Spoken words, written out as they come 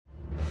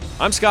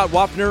I'm Scott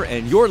Wapner,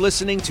 and you're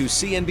listening to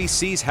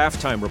CNBC's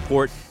Halftime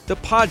Report, the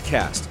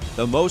podcast,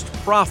 the most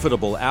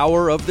profitable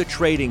hour of the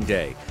trading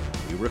day.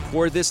 We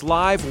record this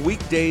live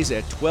weekdays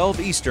at 12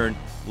 Eastern.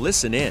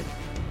 Listen in.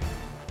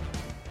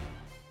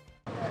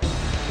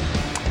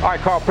 All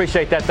right, Carl,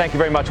 appreciate that. Thank you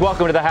very much.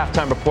 Welcome to the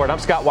Halftime Report. I'm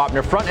Scott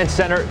Wapner, front and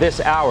center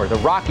this hour. The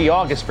rocky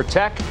August for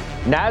tech.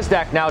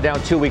 NASDAQ now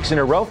down 2 weeks in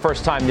a row.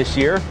 First time this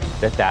year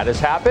that has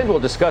happened. We'll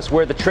discuss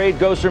where the trade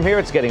goes from here.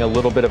 It's getting a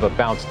little bit of a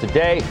bounce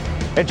today.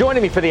 And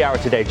joining me for the hour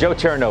today, Joe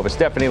Terranova,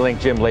 Stephanie Link,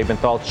 Jim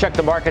Lebenthal. Check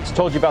the markets.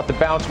 Told you about the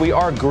bounce. We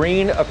are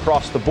green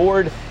across the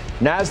board.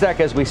 NASDAQ,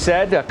 as we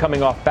said,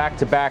 coming off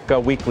back-to-back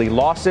weekly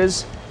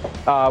losses.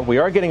 We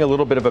are getting a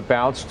little bit of a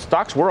bounce.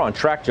 Stocks were on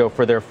track, Joe,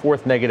 for their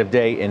fourth negative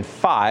day in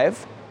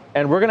 5.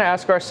 And we're going to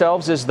ask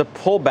ourselves, is the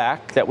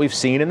pullback that we've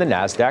seen in the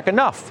NASDAQ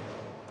enough?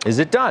 Is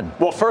it done?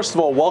 Well, first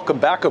of all, welcome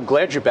back. I'm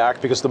glad you're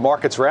back because the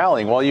market's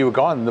rallying. While you were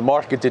gone, the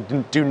market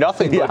didn't do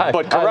nothing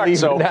but correct.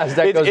 So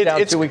NASDAQ goes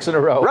down 2 weeks in a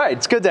row. Right.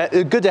 It's good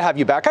to have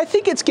you back. I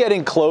think it's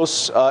getting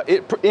close,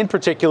 in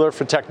particular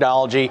for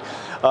technology.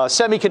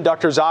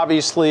 Semiconductors,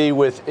 obviously,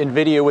 with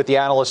NVIDIA, with the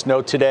analyst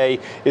note today,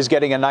 is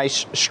getting a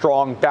nice,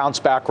 strong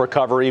bounce-back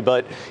recovery.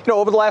 But,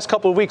 over the last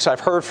couple of weeks,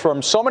 I've heard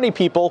from so many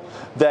people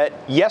that,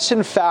 yes,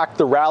 in fact,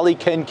 the rally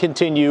can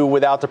continue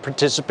without the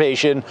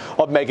participation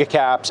of mega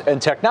caps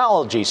and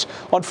technologies.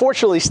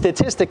 Unfortunately,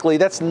 statistically,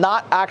 that's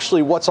not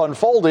actually what's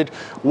unfolded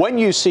when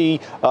you see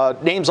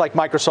names like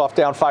Microsoft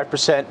down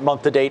 5%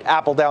 month to date,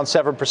 Apple down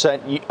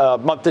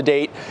 7% month to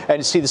date,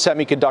 and see the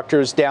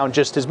semiconductors down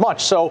just as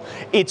much. So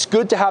it's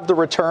good to have the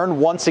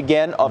return once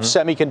again of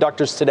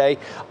semiconductors today.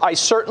 I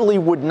certainly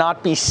would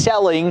not be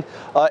selling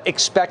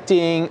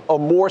expecting a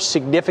more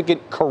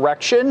significant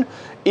correction.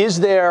 Is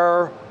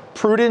there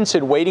prudence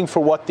in waiting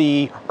for what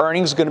the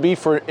earnings are going to be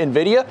for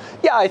NVIDIA?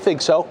 Yeah, I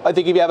think so. I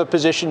think if you have a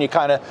position, you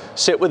kind of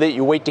sit with it,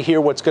 you wait to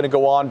hear what's going to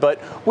go on. But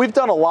we've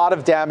done a lot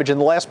of damage.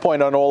 And the last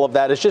point on all of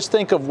that is just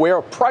think of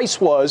where price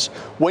was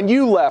when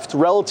you left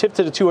relative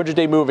to the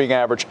 200-day moving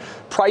average.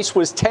 Price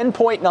was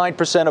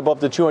 10.9% above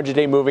the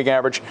 200-day moving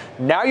average.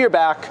 Now you're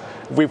back.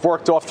 We've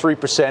worked off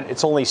 3%.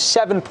 It's only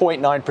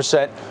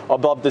 7.9%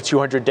 above the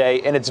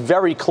 200-day, and it's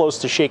very close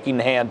to shaking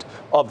the hand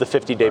of the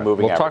 50-day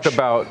moving average.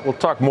 We'll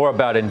talk more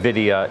about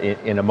NVIDIA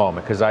in a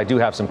moment, because I do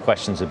have some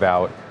questions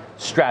about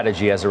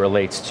strategy as it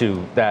relates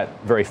to that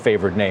very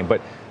favored name. But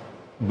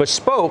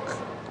Bespoke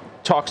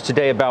talks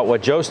today about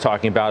what Joe's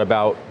talking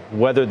about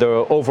whether the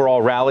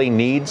overall rally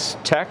needs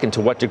tech and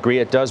to what degree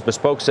it does.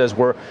 Bespoke says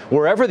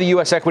wherever the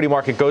U.S. equity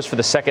market goes for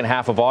the second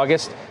half of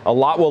August, a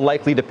lot will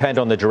likely depend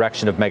on the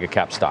direction of mega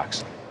cap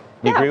stocks.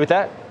 You agree with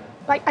that?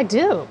 I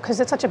do, because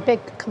it's such a big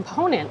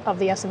component of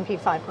the S&P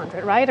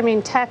 500, right? I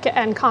mean, tech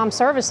and comm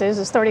services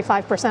is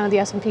 35% of the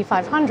S&P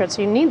 500,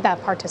 so you need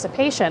that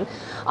participation.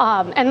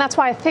 And that's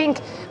why I think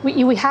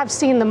we have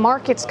seen the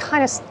markets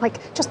kind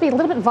of just be a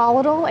little bit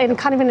volatile and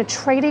kind of in a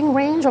trading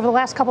range over the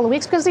last couple of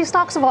weeks because these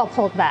stocks have all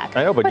pulled back.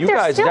 I know, but you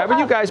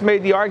guys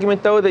made the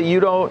argument, though, that you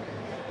don't,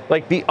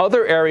 the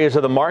other areas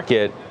of the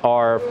market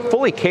are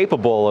fully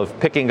capable of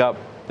picking up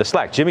the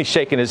slack. Jimmy's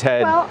shaking his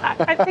head. Well,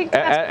 I think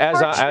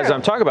that's as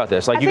I'm talking about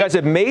this. You guys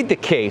have made the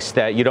case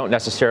that you don't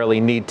necessarily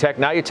need tech.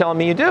 Now you're telling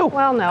me you do.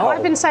 Well, no.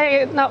 I've been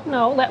saying,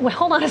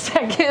 hold on a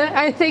second.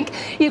 I think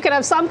you can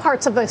have some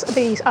parts of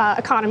the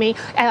economy,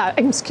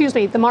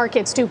 the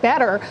markets do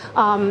better,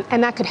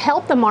 and that could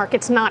help the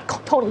markets not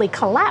totally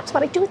collapse.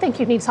 But I do think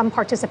you need some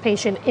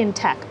participation in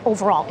tech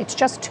overall. It's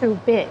just too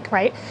big,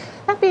 right?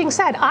 That being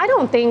said, I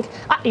don't think,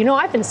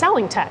 I've been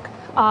selling tech.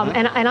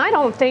 And I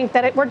don't think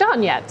that we're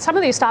done yet. Some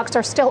of these stocks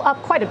are still up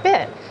quite a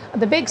bit.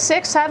 The big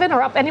 6, 7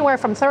 are up anywhere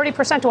from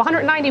 30% to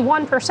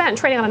 191%,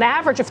 trading on an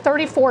average of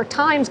 34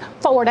 times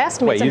forward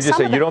estimates. Wait, you just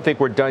said you don't think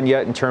we're done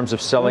yet in terms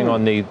of selling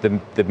on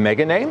the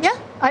mega names?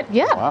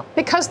 Yeah, wow.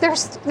 Because they're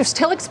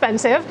still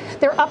expensive.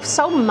 They're up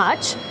so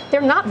much. They're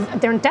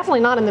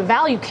definitely not in the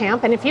value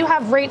camp. And if you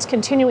have rates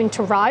continuing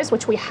to rise,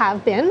 which we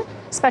have been,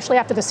 especially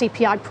after the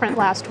CPI print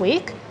last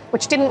week,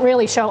 which didn't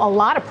really show a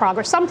lot of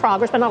progress, some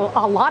progress, but not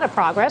a lot of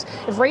progress.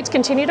 If rates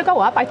continue to go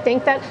up, I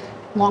think that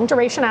long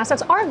duration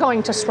assets are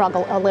going to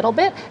struggle a little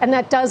bit, and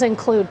that does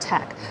include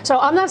tech. So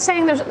I'm not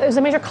saying there's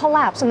a major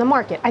collapse in the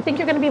market. I think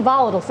you're going to be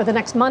volatile for the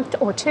next month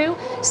or two.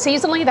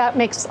 Seasonally, that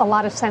makes a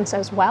lot of sense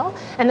as well.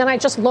 And then I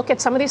just look at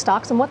some of these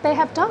stocks and what they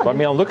have done. Well,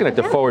 I'm looking at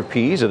the forward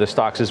PEs of the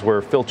stocks as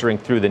we're filtering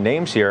through the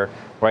names here,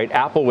 right?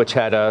 Apple, which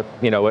had a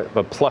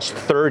plus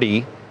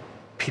 30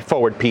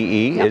 forward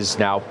PE, is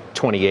now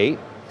 28.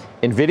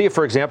 NVIDIA,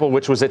 for example,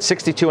 which was at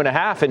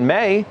 62.5 in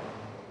May,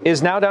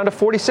 is now down to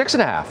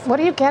 46.5. What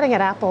are you getting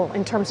at Apple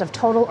in terms of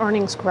total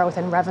earnings growth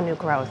and revenue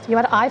growth? You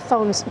had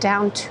iPhones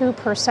down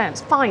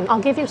 2%. Fine, I'll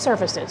give you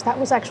services. That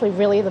was actually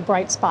really the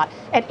bright spot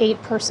at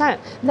 8%.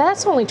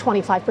 That's only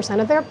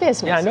 25% of their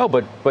business. Yeah, I know,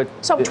 but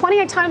so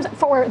 28 times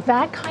for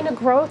that kind of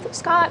growth,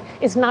 Scott,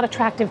 is not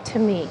attractive to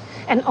me.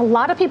 And a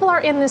lot of people are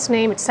in this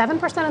name. It's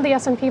 7% of the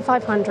S&P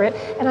 500,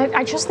 and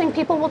I just think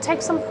people will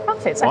take some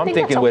profits. I'm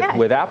thinking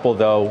with Apple,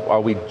 though,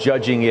 are we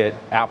judging it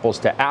apples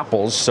to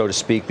apples, so to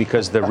speak,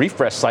 because the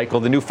refresh cycle,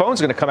 the new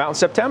phone's going to come out in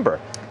September.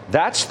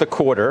 that's the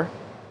quarter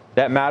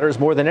that matters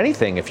more than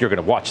anything if you're going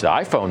to watch the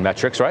iPhone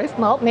metrics, right?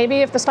 Well, maybe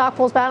if the stock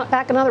pulls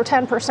back another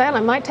 10%, I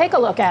might take a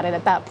look at it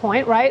at that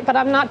point, right? But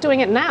I'm not doing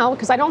it now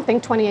because I don't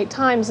think 28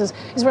 times is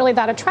really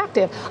that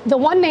attractive. The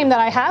one name that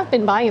I have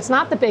been buying, it's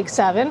not the big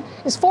seven,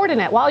 is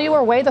Fortinet. While you were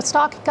away, the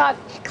stock got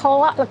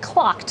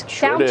clocked,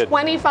 down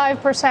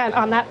 25%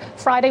 on that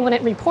Friday when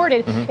it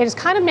reported. It is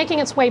kind of making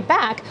its way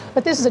back,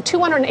 but this is a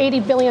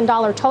 $280 billion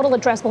total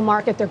addressable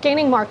market. They're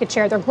gaining market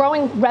share. They're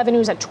growing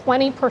revenues at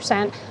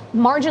 20%.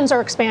 Margins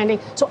are expanding.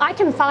 So I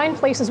can find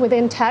places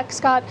within tech,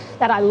 Scott,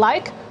 that I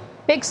like.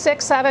 Big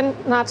 6, 7,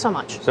 not so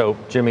much. So,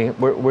 Jimmy,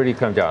 where do you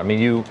come down? I mean,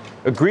 you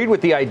agreed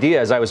with the idea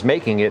as I was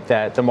making it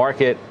that the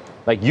market,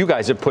 like you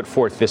guys have put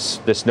forth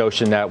this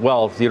notion that,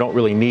 well, if you don't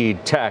really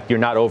need tech, you're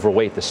not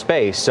overweight the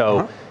space.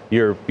 So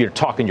you're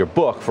talking your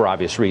book for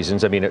obvious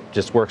reasons. I mean, it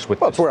just works with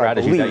the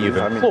strategy that you've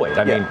employed.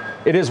 I mean,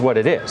 it is what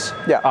it is.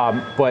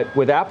 Yeah. But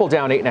with Apple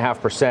down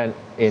 8.5%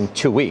 in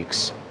 2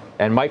 weeks,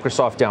 and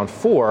Microsoft down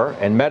 4%,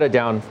 and Meta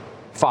down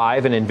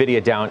 5%, and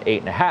Nvidia down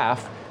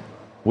 8.5%,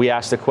 we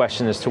asked the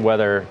question as to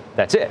whether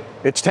that's it.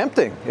 It's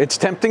tempting. It's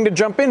tempting to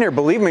jump in here.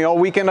 Believe me, all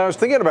weekend I was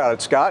thinking about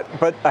it, Scott,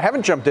 but I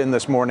haven't jumped in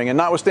this morning. And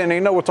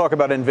notwithstanding, we'll talk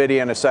about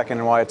Nvidia in a second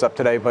and why it's up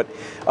today. But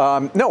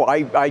no,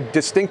 I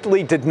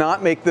distinctly did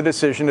not make the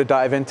decision to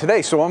dive in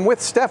today. So I'm with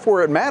Steph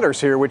where it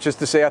matters here, which is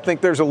to say I think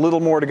there's a little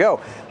more to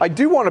go. I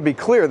do want to be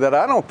clear that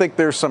I don't think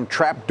there's some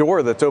trap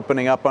door that's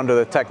opening up under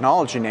the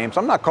technology names.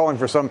 I'm not calling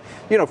for some,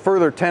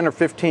 further 10 or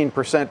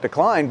 15%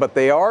 decline, but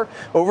they are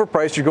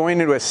overpriced. You're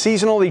going into a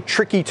seasonally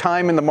tricky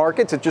time in the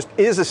markets. It just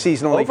is a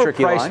seasonally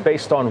tricky line. Overpriced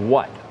based on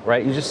what,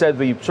 right? You just said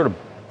the sort of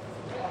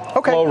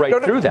flow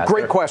through that.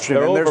 Great question.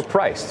 They're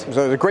overpriced. So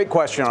there's a great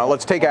question on it.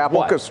 Let's take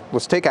Apple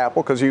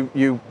because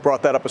you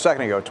brought that up a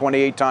second ago.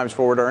 28 times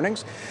forward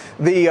earnings.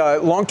 The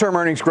long-term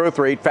earnings growth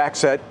rate,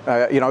 FactSet,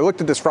 I looked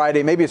at this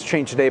Friday. Maybe it's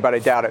changed today, but I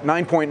doubt it.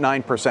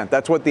 9.9%.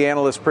 That's what the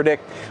analysts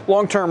predict.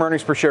 Long-term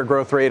earnings per share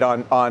growth rate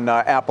on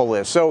Apple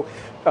is. So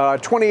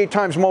 28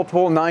 times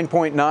multiple,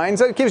 9.9.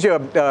 That gives you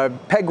a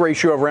PEG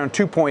ratio of around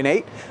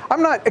 2.8.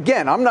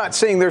 I'm not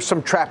saying there's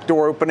some trap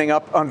door opening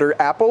up under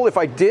Apple. If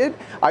I did,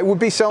 I would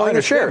be selling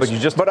the shares. But you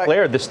just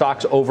declared the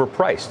stock's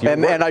overpriced.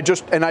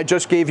 And I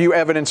just gave you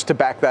evidence to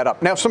back that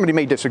up. Now, somebody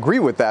may disagree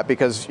with that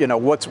because,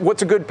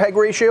 what's a good PEG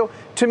ratio?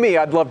 To me,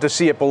 I'd love to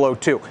see it below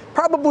 2.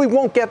 Probably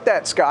won't get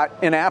that, Scott,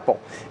 in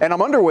Apple. And I'm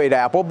underweight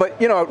Apple,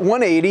 but, at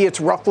 180, it's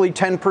roughly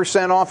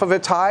 10% off of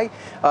its high.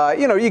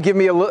 You give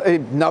me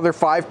another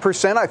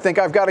 5%, I think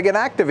I've got to get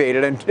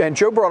activated. And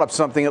Joe brought up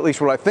something, at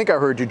least what I think I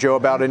heard you, Joe,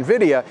 about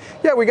NVIDIA.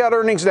 Yeah, we got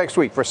earnings next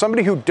week. For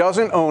somebody who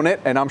doesn't own it,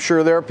 and I'm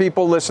sure there are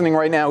people listening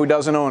right now who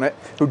don't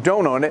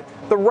own it,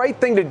 the right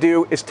thing to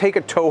do is take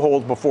a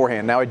toehold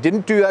beforehand. Now, I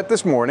didn't do that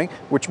this morning,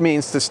 which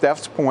means, to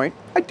Steph's point,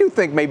 I do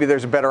think maybe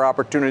there's a better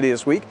opportunity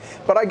this week,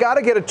 but I got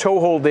to get a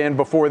toehold in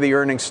before the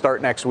earnings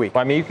start next week.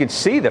 I mean, you can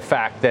see the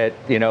fact that,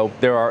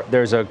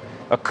 there's a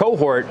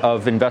cohort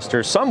of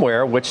investors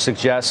somewhere which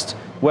suggests,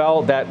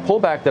 well, that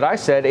pullback that I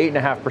said,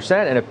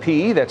 8.5%, and a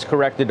PE that's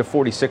corrected to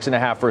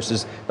 46.5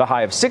 versus the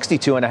high of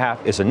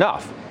 62.5 is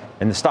enough.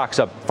 And the stock's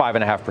up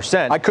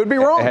 5.5%. I could be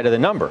wrong. Ahead of the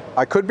number.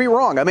 I could be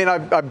wrong. I mean,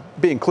 I'm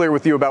being clear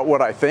with you about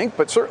what I think,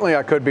 but certainly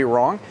I could be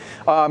wrong.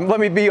 Let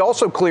me be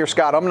also clear,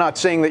 Scott. I'm not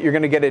saying that you're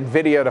going to get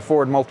NVIDIA at a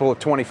forward multiple of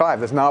 25.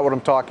 That's not what I'm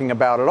talking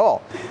about at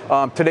all.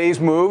 Today's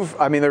move,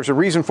 I mean, there's a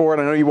reason for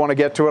it. I know you want to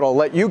get to it. I'll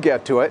let you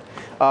get to it.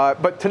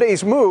 But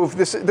today's move,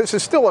 this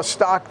is still a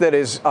stock that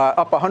is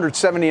up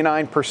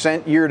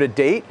 179% year to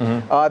date.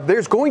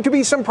 There's going to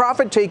be some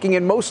profit taking,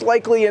 and most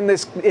likely in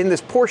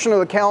this portion of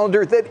the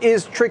calendar that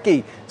is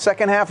tricky.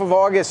 Second half of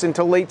August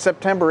until late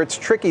September, it's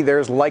tricky.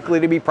 There's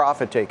likely to be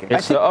profit taking.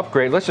 It's the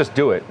upgrade. Let's just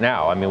do it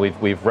now. I mean,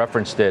 we've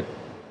referenced it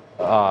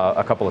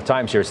a couple of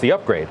times here. It's the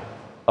upgrade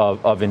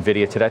of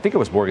NVIDIA today. I think it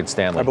was Morgan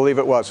Stanley. I believe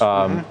it was.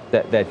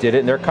 That did it.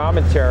 And their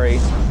commentary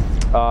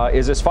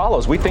is as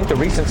follows. We think the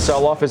recent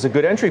sell-off is a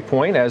good entry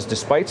point, as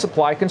despite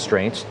supply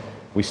constraints,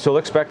 we still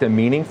expect a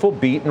meaningful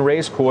beat and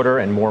raise quarter,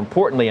 and more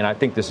importantly, and I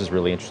think this is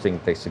really interesting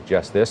that they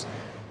suggest this,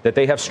 that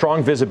they have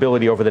strong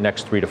visibility over the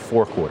next 3 to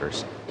 4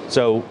 quarters.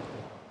 So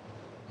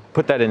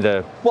put that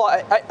into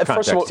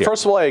first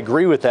of all, I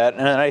agree with that.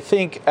 And I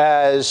think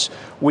as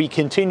we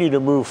continue to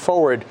move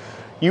forward,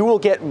 you will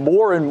get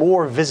more and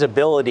more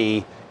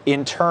visibility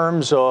in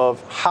terms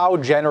of how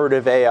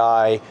generative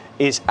AI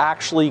is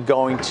actually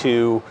going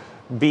to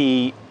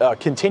be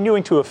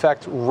continuing to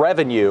affect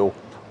revenue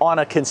on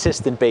a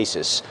consistent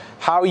basis.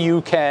 How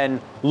you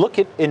can look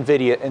at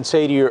NVIDIA and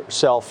say to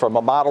yourself from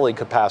a modeling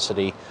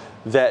capacity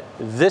that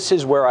this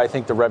is where I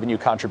think the revenue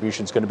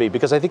contribution is going to be,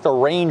 because I think the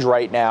range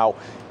right now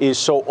is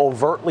so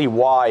overtly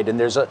wide, and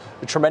there's a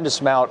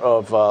tremendous amount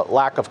of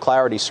lack of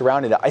clarity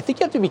surrounding that. I think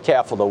you have to be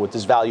careful, though, with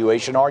this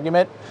valuation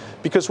argument,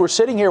 because we're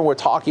sitting here and we're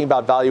talking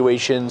about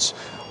valuations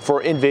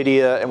for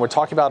NVIDIA, and we're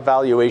talking about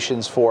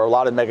valuations for a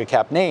lot of mega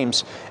cap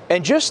names.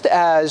 And just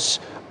as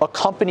a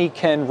company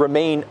can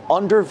remain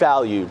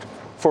undervalued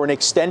for an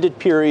extended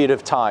period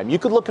of time, you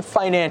could look at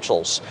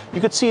financials. You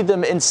could see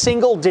them in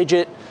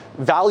single-digit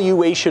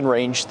valuation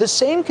range. The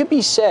same could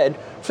be said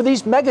for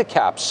these mega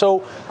caps. So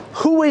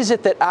who is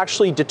it that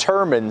actually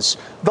determines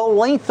the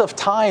length of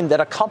time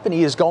that a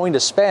company is going to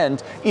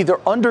spend either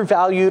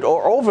undervalued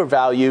or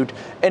overvalued?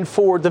 And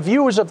for the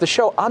viewers of the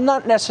show, I'm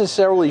not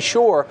necessarily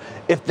sure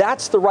if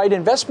that's the right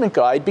investment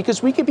guide,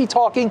 because we could be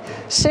talking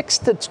 6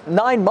 to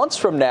 9 months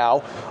from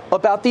now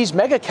about these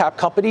mega cap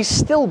companies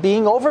still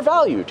being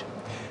overvalued.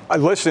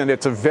 Listen,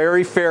 it's a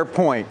very fair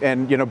point,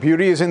 and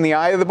beauty is in the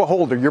eye of the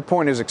beholder. Your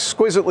point is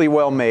exquisitely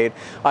well made.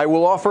 I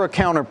will offer a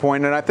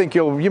counterpoint, and I think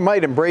you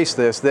might embrace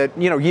this, that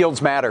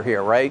yields matter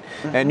here, right?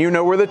 Mm-hmm. And you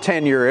know where the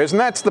 10-year is, and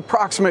that's the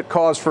proximate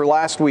cause for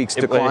last week's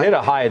decline. It hit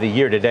a high of the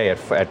year today at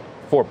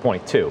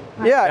 4.2.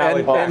 Yeah,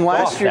 and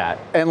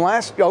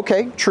last year,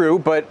 okay, true,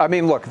 but I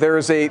mean, look,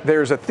 there's a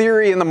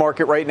theory in the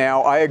market right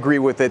now. I agree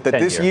with it that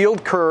this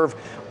yield curve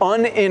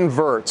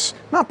uninverts,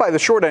 not by the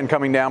short end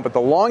coming down, but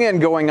the long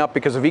end going up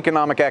because of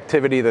economic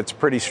activity that's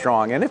pretty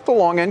strong. And if the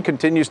long end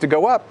continues to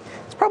go up,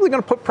 it's probably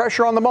going to put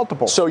pressure on the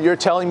multiple. So you're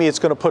telling me it's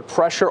going to put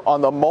pressure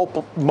on the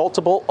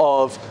multiple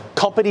of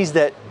companies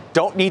that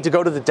don't need to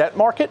go to the debt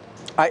market?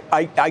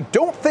 I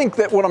don't think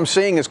that what I'm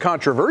saying is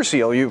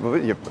controversial.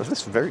 This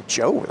is very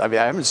Joe. I mean,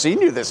 I haven't seen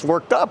you this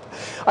worked up.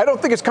 I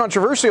don't think it's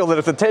controversial that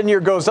if the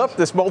 10-year goes up,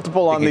 this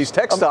multiple on these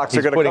tech stocks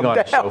are going to come down.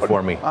 He's putting on a show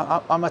for me.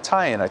 I'm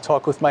Italian. I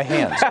talk with my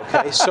hands.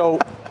 Okay, so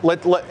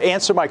let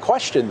answer my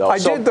question though. I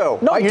did though.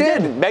 No, you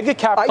didn't. Mega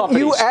cap companies.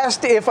 You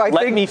asked if I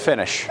Let think. me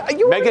finish.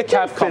 Mega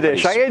cap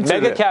companies. I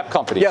answered Mega cap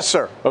companies. Yes,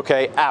 sir.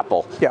 Okay,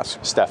 Apple. Yes.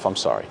 Steph, I'm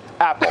sorry.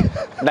 Apple,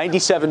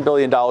 $97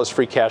 billion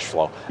free cash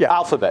flow. Yeah.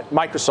 Alphabet,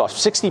 Microsoft,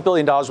 $60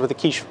 billion worth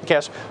of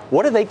cash.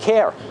 What do they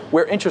care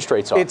where interest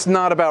rates are? It's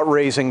not about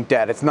raising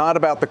debt. It's not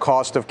about the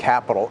cost of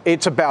capital.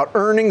 It's about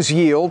earnings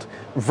yield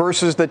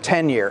versus the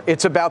 10-year.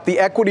 It's about the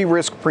equity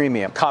risk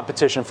premium.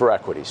 Competition for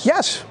equities.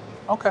 Yes.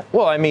 Okay.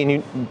 Well, I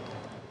mean,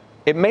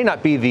 it may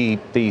not be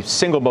the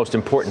single most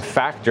important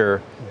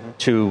factor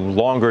to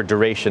longer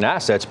duration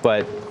assets,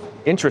 but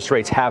interest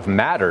rates have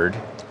mattered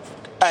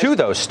to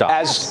those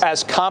stocks.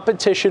 As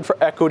competition for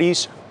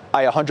equities,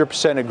 I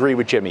 100% agree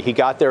with Jimmy. He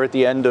got there at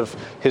the end of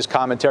his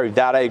commentary.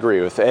 That I agree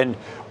with. And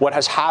what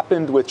has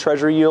happened with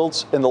Treasury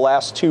yields in the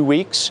last 2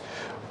 weeks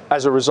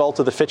as a result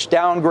of the Fitch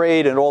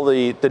downgrade and all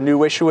the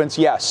new issuance,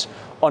 yes.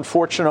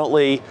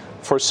 Unfortunately,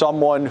 for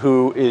someone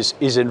who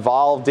is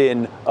involved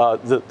in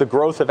the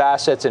growth of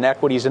assets and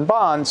equities and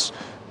bonds,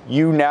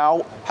 you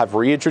now have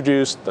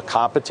reintroduced the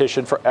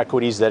competition for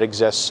equities that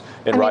exists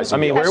in rising. I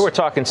mean, we were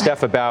talking,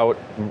 Steph, about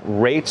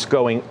rates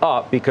going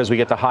up because we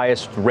get the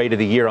highest rate of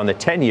the year on the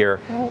 10-year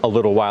a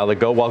little while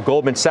ago, while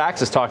Goldman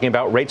Sachs is talking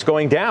about rates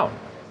going down,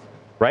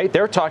 right?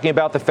 They're talking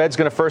about the Fed's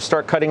going to first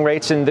start cutting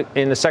rates in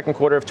the second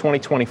quarter of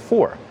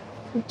 2024.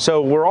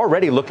 So we're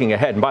already looking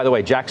ahead. And by the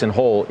way, Jackson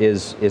Hole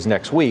is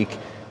next week.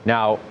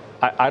 Now,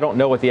 I don't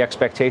know what the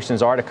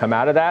expectations are to come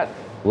out of that.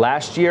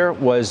 Last year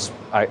was,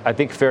 I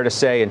think, fair to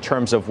say in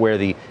terms of where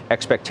the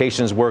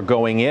expectations were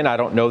going in. I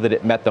don't know that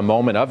it met the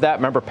moment of that.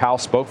 Remember, Powell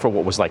spoke for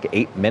what was like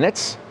 8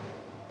 minutes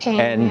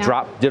and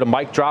did a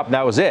mic drop, and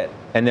that was it.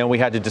 And then we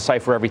had to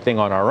decipher everything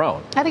on our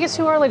own. I think it's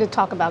too early to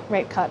talk about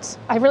rate cuts.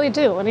 I really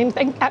do. I mean,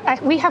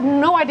 we have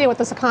no idea what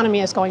this economy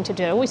is going to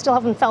do. We still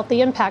haven't felt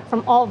the impact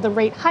from all of the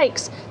rate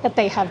hikes that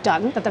they have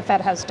done, that the Fed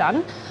has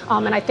done.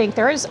 And I think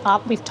there is,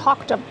 we've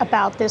talked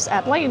about this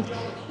at length,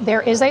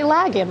 there is a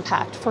lag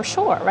impact for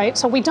sure, right?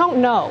 So we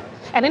don't know.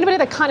 And anybody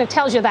that kind of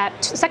tells you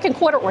that second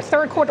quarter or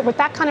third quarter with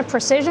that kind of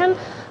precision,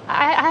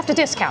 I have to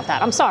discount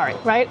that. I'm sorry,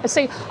 right?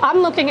 See, I'm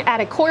looking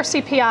at a core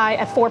CPI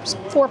at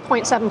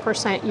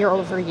 4.7% year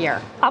over year.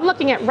 I'm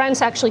looking at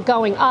rents actually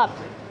going up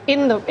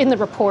in the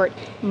report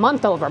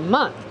month over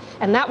month,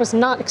 and that was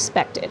not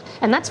expected.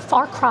 And that's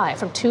far cry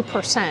from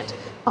 2%.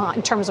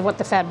 In terms of what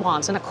the Fed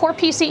wants. And a core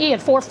PCE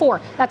at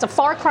 4.4, that's a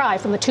far cry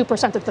from the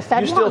 2% that the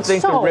Fed wants. You still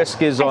think the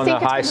risk is on the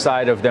high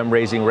side of them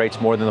raising rates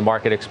more than the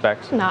market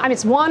expects? No, I mean,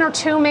 it's 1 or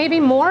 2,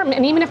 maybe more.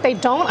 And even if they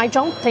don't, I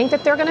don't think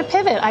that they're going to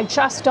pivot. I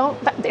just don't.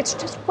 It's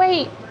just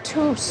way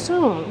too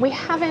soon. We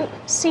haven't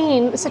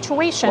seen the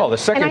situation. Well, the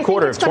second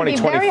quarter of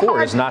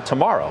 2024 is not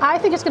tomorrow. I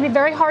think it's going to be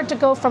very hard to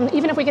go from,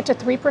 even if we get to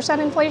 3%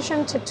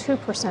 inflation, to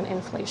 2%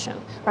 inflation,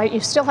 right? You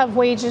still have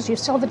wages. You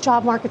still have the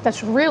job market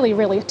that's really,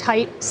 really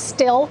tight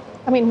still.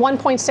 I mean,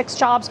 1.6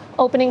 jobs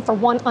opening for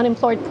one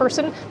unemployed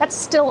person, that's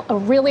still a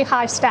really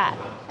high stat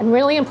and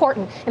really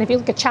important. And if you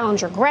look at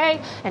Challenger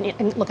Gray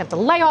and look at the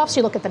layoffs,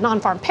 you look at the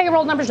non-farm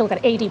payroll numbers, you look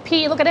at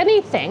ADP, you look at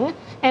anything,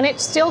 and it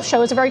still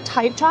shows a very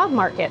tight job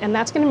market. And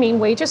that's going to mean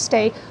wages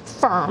stay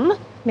firm.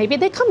 Maybe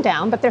they come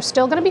down, but they're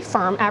still going to be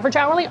firm. Average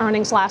hourly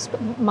earnings last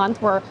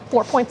month were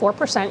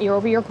 4.4%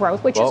 year-over-year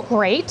growth, which is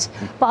great.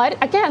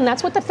 But again,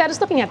 that's what the Fed is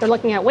looking at. They're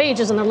looking at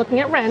wages and they're looking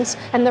at rents,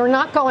 and they're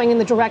not going in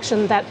the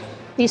direction that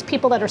these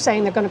people that are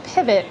saying they're going to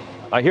pivot.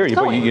 I hear you,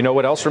 but you know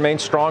what else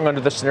remains strong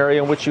under the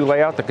scenario in which you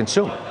lay out? The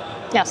consumer.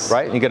 Yes.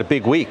 Right? And you get a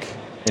big week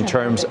in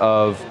terms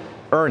of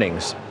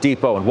earnings.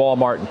 Depot and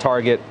Walmart and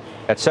Target,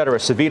 et cetera.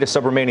 Savita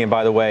Subramanian,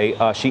 by the way,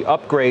 she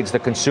upgrades the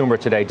consumer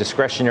today,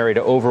 discretionary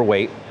to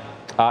overweight.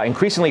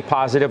 Increasingly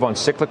positive on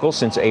cyclical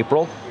since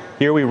April.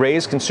 Here we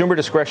raise consumer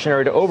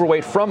discretionary to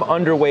overweight from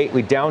underweight.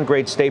 We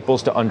downgrade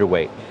staples to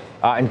underweight,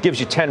 and gives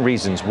you 10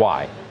 reasons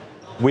why.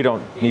 We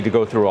don't need to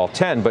go through all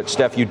 10, but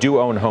Steph, you do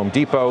own Home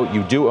Depot,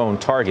 you do own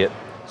Target,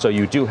 so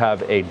you do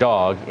have a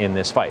dog in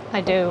this fight.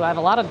 I do. I have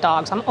a lot of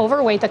dogs. I'm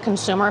overweight the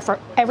consumer for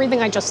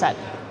everything I just said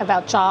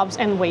about jobs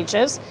and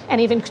wages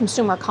and even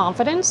consumer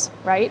confidence,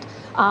 right?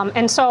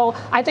 And so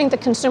I think the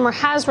consumer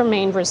has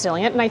remained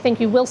resilient, and I think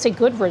you will see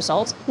good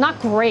results. Not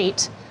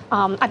great.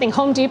 I think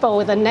Home Depot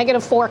with a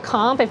 -4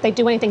 comp, if they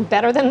do anything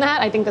better than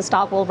that, I think the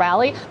stock will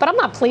rally. But I'm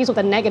not pleased with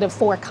a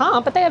 -4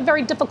 comp, but they have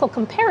very difficult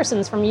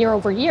comparisons from year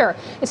over year.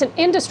 It's an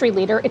industry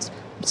leader. It's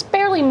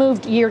barely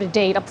moved year to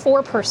date, up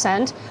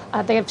 4%.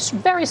 They have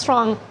very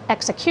strong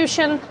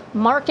execution,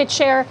 market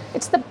share.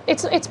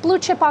 It's blue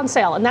chip on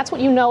sale, and that's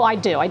what you know I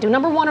do. I do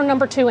number one or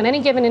number two in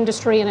any given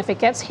industry, and if it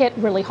gets hit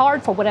really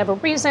hard for whatever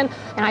reason,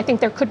 and I think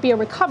there could be a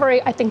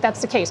recovery, I think that's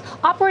the case.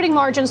 Operating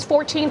margins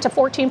 14 to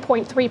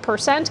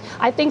 14.3%.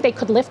 I think they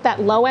could lift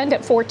that low end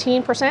at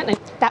 14%, and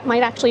that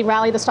might actually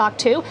rally the stock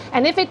too.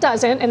 And if it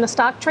doesn't, and the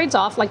stock trades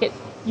off like it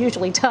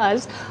usually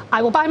does,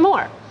 I will buy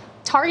more.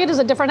 Target is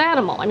a different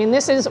animal. I mean,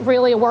 this is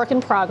really a work in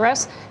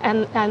progress,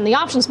 and the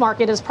options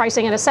market is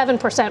pricing at a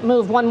 7%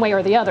 move one way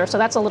or the other, so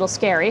that's a little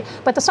scary.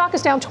 But the stock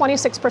is down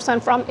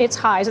 26% from its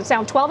highs. It's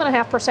down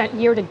 12.5%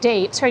 year to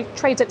date,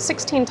 trades at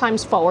 16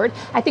 times forward.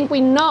 I think we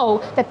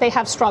know that they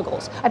have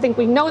struggles. I think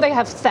we know they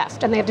have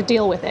theft, and they have to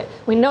deal with it.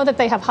 We know that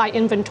they have high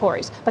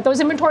inventories, but those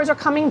inventories are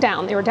coming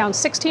down. They were down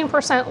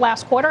 16%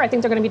 last quarter. I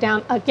think they're going to be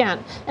down again.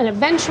 And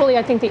eventually,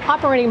 I think the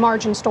operating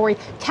margin story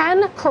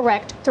can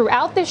correct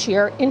throughout this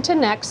year into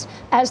next,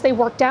 as they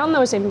work down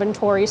those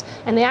inventories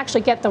and they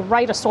actually get the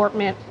right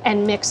assortment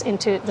and mix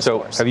into the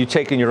stores. So have you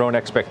taken your own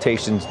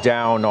expectations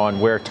down on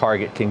where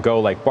Target can go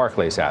like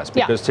Barclays has?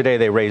 Because today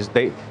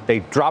they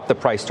dropped the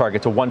price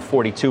target to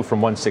 142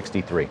 from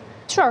 163.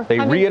 Sure. They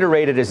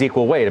reiterated as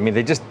equal weight. I mean,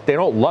 they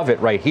don't love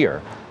it right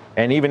here.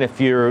 And even if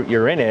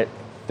you're in it,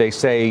 they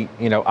say,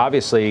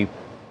 obviously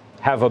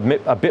have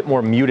a bit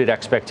more muted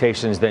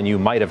expectations than you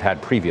might have had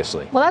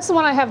previously. Well, that's the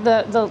one I have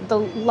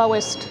the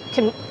lowest,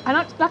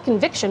 not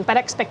conviction, but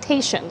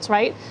expectations,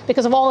 right?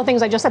 Because of all the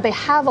things I just said, they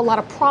have a lot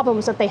of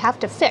problems that they have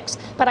to fix.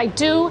 But I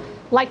do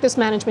like this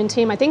management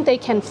team. I think they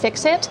can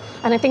fix it,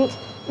 and I think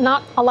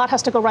not a lot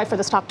has to go right for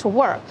the stock to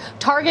work.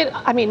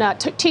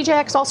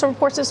 TJX also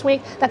reports this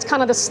week. That's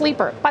kind of the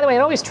sleeper. By the way, it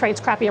always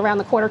trades crappy around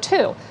the quarter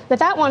too. But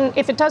that one,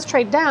 if it does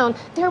trade down,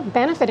 they're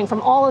benefiting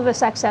from all of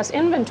this excess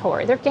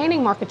inventory. They're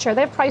gaining market share.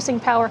 They have pricing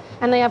power,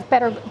 and they have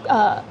better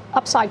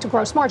upside to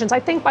gross margins. I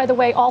think, by the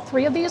way, all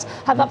three of these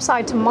have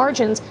upside to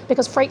margins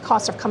because freight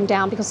costs have come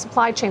down because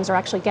supply chains are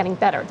actually getting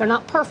better. They're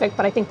not perfect,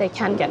 but I think they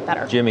can get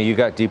better. Jimmy, you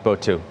got Depot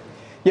too.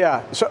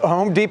 Yeah, so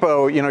Home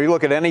Depot, you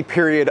look at any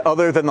period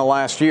other than the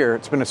last year,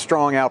 it's been a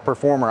strong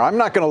outperformer. I'm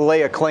not going to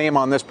lay a claim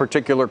on this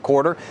particular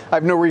quarter. I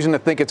have no reason to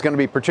think it's going to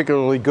be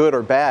particularly good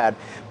or bad.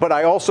 But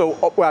I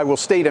will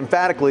state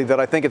emphatically that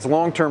I think its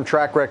long-term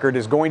track record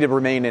is going to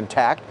remain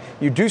intact.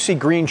 You do see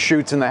green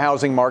shoots in the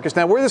housing markets.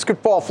 Now, where this could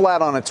fall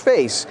flat on its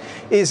face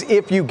is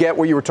if you get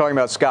what you were talking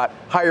about, Scott,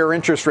 higher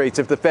interest rates.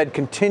 If the Fed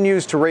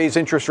continues to raise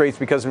interest rates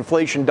because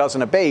inflation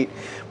doesn't abate,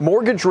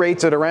 mortgage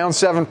rates at around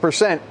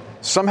 7%,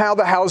 somehow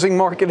the housing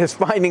market is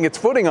finding its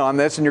footing on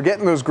this, and you're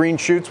getting those green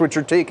shoots which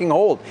are taking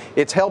hold.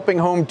 It's helping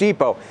Home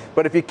Depot.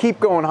 But if you keep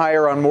going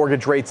higher on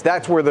mortgage rates,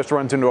 that's where this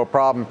runs into a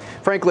problem.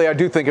 Frankly, I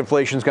do think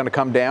inflation is going to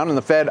come down, and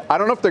the Fed, I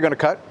don't know if they're going to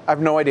cut. I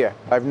have no idea.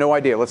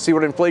 Let's see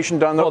what inflation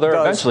does. Well, they're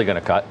eventually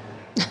going to cut.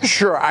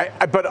 Sure,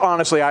 but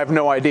honestly, I have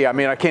no idea. I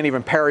mean, I can't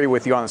even parry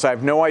with you on this. I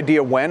have no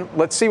idea when.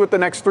 Let's see what the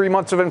next 3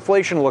 months of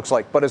inflation looks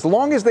like. But as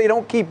long as they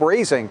don't keep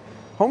raising,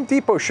 Home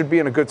Depot should be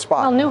in a good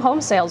spot. Well, new home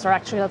sales are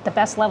actually at the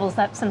best levels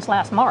since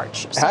last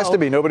March. It has to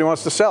be. Nobody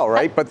wants to sell,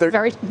 right? But they're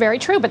very, very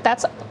true. But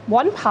that's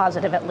one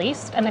positive at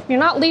least. And if you're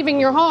not leaving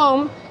your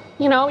home,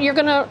 you're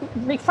going to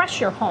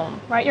refresh your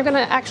home, right? You're going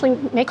to actually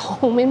make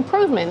home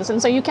improvements.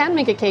 And so you can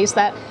make a case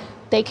that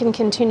they can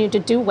continue to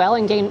do well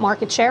and gain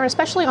market share,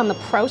 especially on the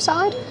pro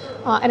side.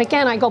 And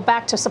again, I go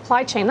back to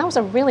supply chain. That was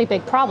a really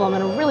big problem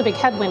and a really big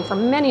headwind for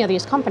many of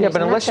these companies. Yeah,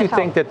 but unless you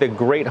think that the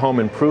great home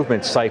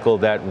improvement cycle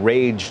that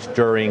raged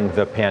during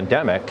the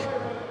pandemic,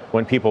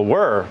 when people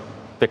were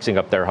fixing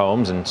up their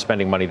homes and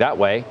spending money that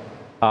way,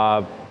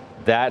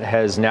 that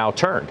has now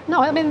turned.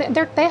 No, I mean,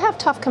 they have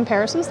tough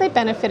comparisons. They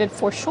benefited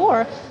for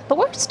sure, but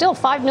we're still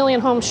 5 million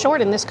homes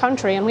short in this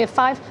country, and we have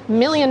 5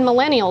 million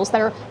millennials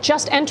that are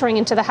just entering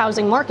into the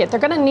housing market. They're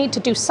going to need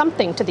to do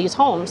something to these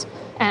homes,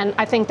 and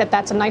I think that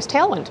that's a nice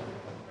tailwind.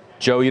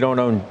 Joe, you don't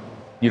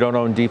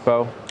own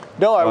Depot?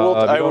 No, I will.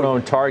 You don't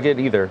own Target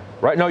either,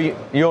 right? No, you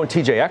own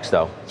TJX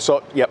though.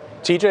 So, yep,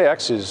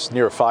 TJX is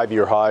near a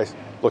 5-year high.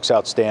 Looks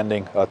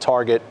outstanding.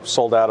 Target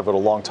sold out of it a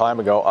long time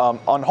ago.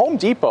 On Home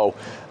Depot,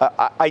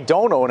 I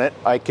don't own it.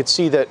 I could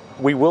see that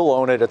we will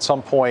own it at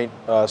some point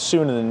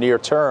soon in the near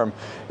term.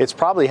 It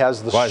probably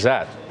has the. Why is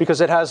that?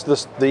 Because it has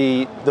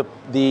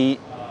the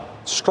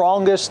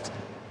strongest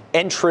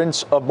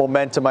entrance of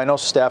momentum. I know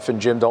Steph and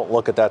Jim don't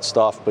look at that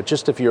stuff, but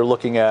just if you're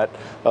looking at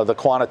the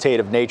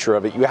quantitative nature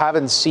of it, you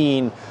haven't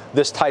seen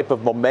this type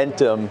of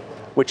momentum,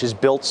 which is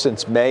built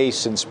since May,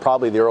 since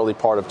probably the early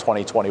part of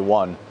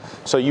 2021.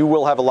 So you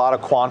will have a lot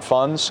of quant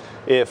funds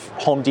if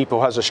Home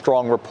Depot has a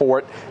strong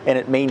report and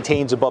it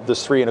maintains above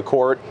this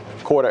 3.25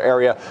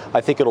 area.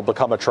 I think it'll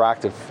become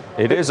attractive.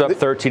 It is up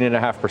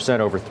 13.5%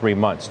 over 3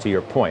 months, to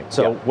your point.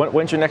 So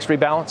when's your next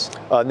rebalance?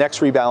 Next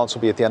rebalance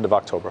will be at the end of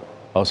October.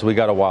 Oh, so we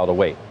got a while to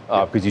wait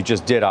because you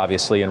just did,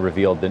 obviously, and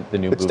revealed the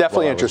new. It's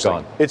definitely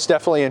interesting. It's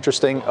definitely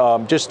interesting.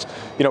 Just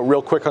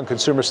real quick on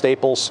consumer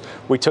staples,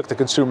 we took the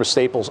consumer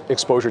staples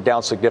exposure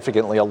down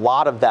significantly. A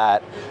lot of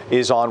that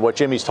is on what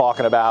Jimmy's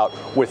talking about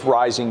with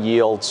rising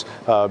yields.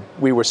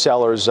 We were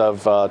sellers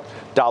of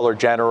Dollar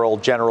General,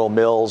 General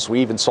Mills. We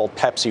even sold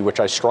Pepsi, which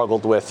I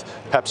struggled with.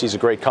 Pepsi's a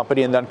great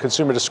company. And then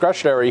consumer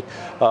discretionary,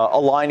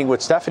 aligning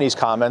with Stephanie's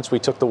comments, we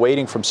took the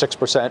weighting from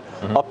 6%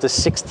 up to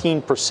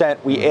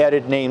 16%. We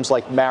added names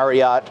like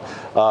Marriott,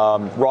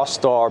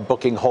 Rosstar,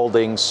 Booking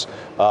Holdings.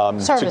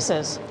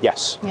 Services.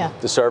 Yes. Yeah.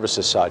 The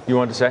services side. You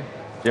wanted to say,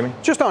 Jimmy?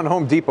 Just on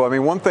Home Depot, I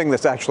mean, one thing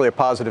that's actually a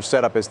positive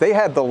setup is they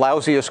had the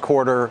lousiest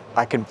quarter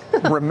I can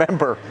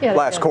remember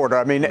last quarter.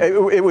 I mean,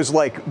 it was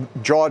like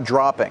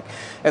jaw-dropping.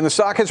 And the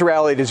stock has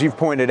rallied, as you've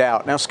pointed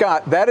out. Now,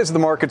 Scott, that is the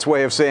market's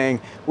way of saying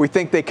we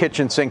think they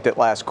kitchen sinked it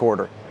last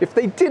quarter. If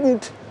they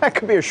didn't, that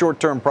could be a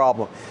short-term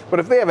problem.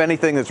 But if they have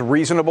anything that's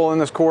reasonable in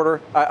this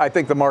quarter, I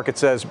think the market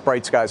says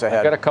bright skies ahead.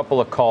 I've got a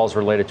couple of calls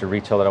related to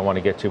retail that I want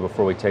to get to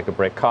before we take a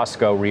break.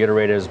 Costco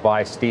reiterated his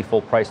buy.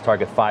 Stiefel price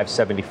target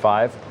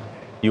 $5.75.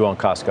 You own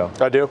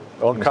Costco. I do.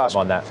 Own Costco.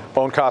 On that.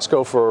 Own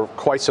Costco for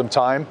quite some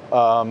time.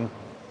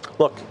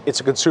 Look, it's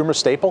a consumer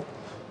staple.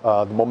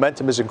 The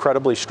momentum is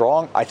incredibly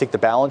strong. I think the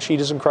balance sheet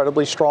is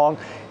incredibly strong.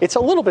 It's a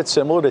little bit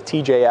similar to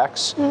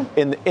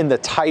TJX in the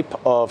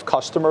type of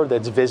customer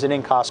that's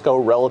visiting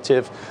Costco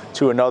relative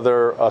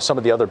to some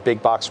of the other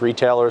big box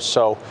retailers.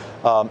 So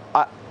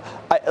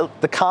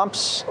the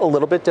comp's a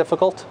little bit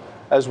difficult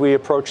as we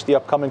approach the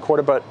upcoming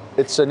quarter, but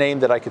it's a name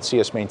that I could see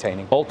us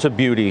maintaining. Ulta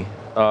Beauty,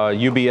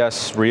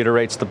 UBS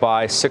reiterates the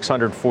buy.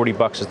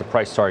 $640 is the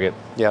price target.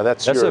 Yeah,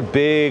 that's a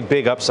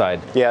big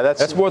upside. Yeah,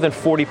 that's more than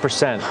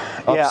 40%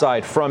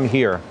 upside from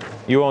here.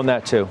 You own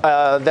that too.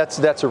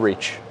 That's a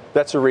reach.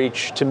 That's a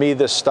reach. To me,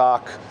 this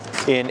stock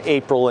in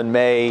April and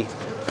May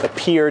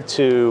appeared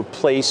to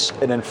place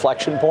an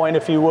inflection point,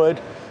 if you would.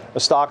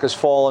 The stock has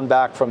fallen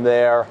back from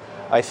there.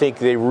 I think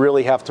they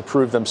really have to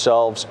prove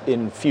themselves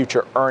in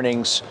future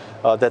earnings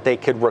that they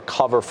could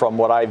recover from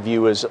what I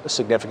view as a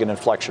significant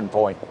inflection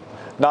point.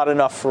 Not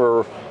enough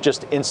for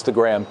just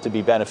Instagram to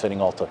be benefiting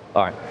Ulta.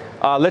 All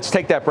right. Let's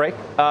take that break.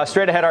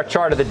 Straight ahead, our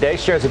chart of the day.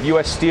 Shares of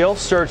U.S. Steel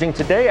surging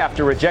today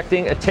after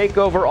rejecting a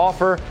takeover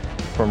offer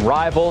from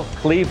rival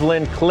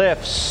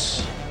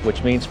Cleveland-Cliffs,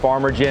 which means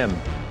Farmer Jim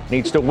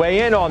needs to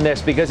weigh in on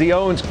this because he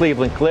owns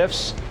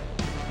Cleveland-Cliffs.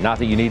 Not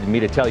that you need me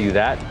to tell you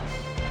that.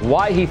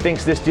 Why he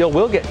thinks this deal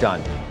will get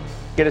done.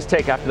 Get his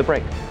take after the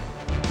break.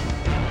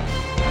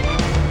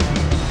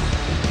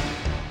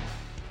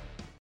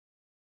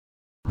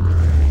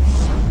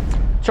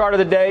 Chart of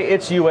the day,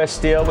 it's U.S.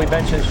 Steel. We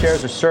mentioned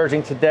shares are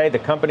surging today. The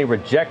company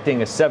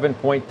rejecting a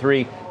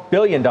 $7.3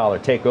 billion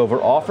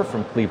takeover offer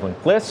from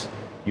Cleveland-Cliffs.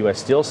 U.S.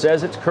 Steel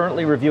says it's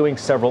currently reviewing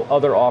several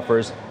other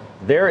offers.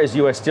 There is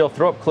U.S. Steel.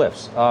 Throw up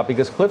Cliffs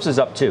because Cliffs is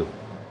up too,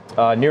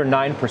 near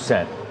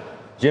 9%.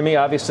 Jimmy,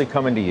 obviously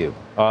coming to you.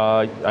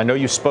 I know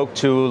you spoke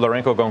to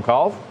Lourenco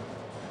Goncalves,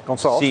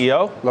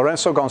 CEO.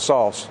 Lourenco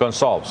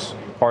Goncalves.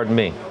 Pardon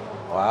me.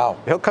 Wow.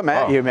 He'll come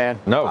at you, man.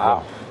 No.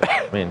 Wow.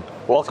 I mean,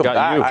 welcome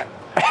back.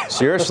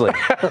 Seriously.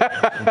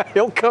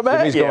 He'll come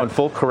at you. Jimmy's going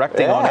full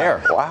correcting on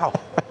air. Wow.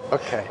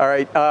 Okay. All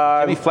right.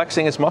 Jimmy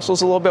flexing his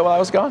muscles a little bit while I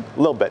was gone? A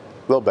little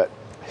bit.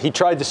 He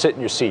tried to sit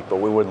in your seat, but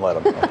we wouldn't let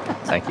him.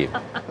 Thank you.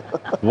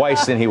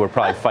 Weiss and he were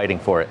probably fighting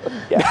for it.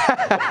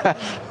 Yeah.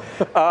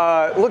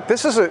 Look,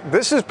 this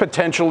is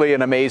potentially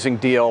an amazing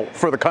deal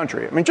for the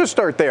country. I mean, just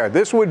start there.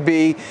 This would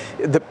be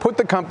put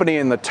the company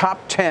in the top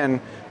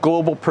 10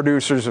 global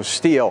producers of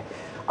steel.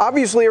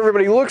 Obviously,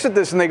 everybody looks at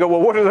this and they go, well,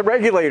 what are the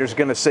regulators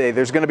going to say?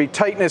 There's going to be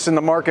tightness in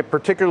the market,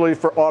 particularly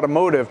for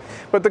automotive.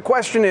 But the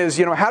question is,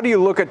 how do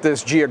you look at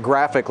this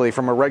geographically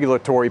from a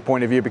regulatory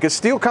point of view? Because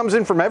steel comes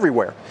in from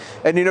everywhere.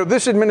 And,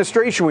 this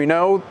administration, we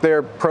know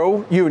they're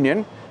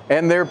pro-union.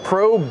 And they're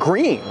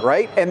pro-green,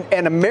 right?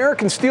 And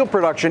American steel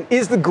production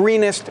is the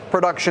greenest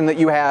production that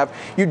you have.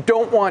 You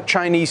don't want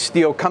Chinese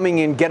steel coming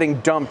in, getting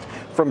dumped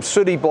from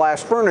sooty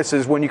blast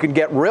furnaces when you can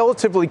get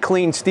relatively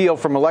clean steel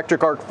from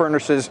electric arc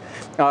furnaces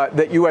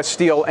that U.S.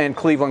 Steel and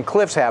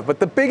Cleveland-Cliffs have. But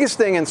the biggest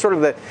thing and sort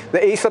of the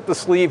ace up the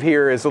sleeve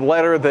here is the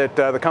letter that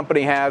the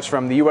company has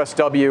from the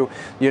USW,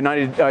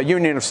 United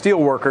Union of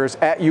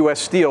Steelworkers, at U.S.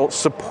 Steel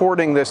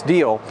supporting this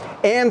deal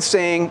and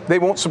saying they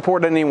won't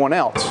support anyone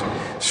else.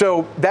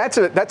 So that's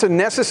a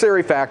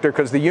necessary factor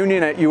because the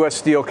union at U.S.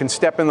 Steel can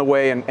step in the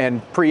way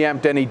and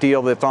preempt any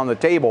deal that's on the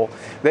table.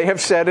 They have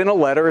said in a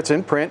letter, it's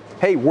in print,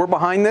 hey, we're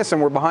behind this and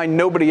and we're behind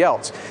nobody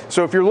else.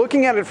 So if you're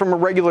looking at it from a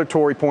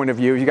regulatory point of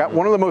view, you got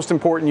one of the most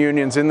important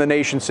unions in the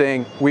nation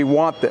saying, we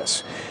want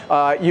this.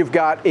 You've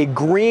got a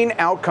green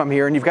outcome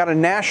here, and you've got a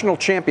national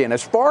champion.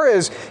 As far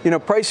as,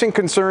 pricing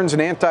concerns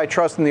and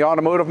antitrust in the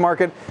automotive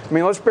market, I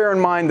mean, let's bear in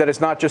mind that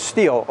it's not just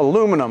steel,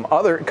 aluminum,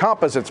 other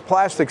composites,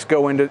 plastics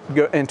go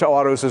into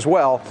autos as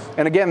well.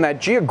 And again,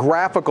 that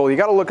geographical, you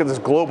got to look at this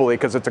globally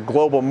because it's a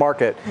global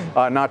market,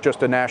 not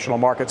just a national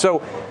market.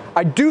 So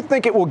I do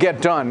think it will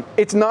get done.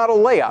 It's not a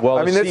layup.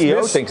 Well, the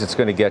CEO thinks it's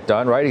going to get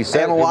done, right? He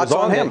said and a lot's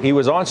on him. He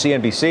was on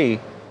CNBC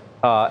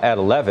at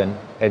 11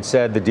 and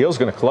said the deal's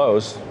going to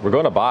close. We're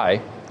going to buy.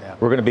 Yeah.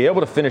 We're going to be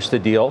able to finish the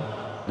deal.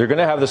 They're going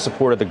to have the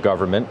support of the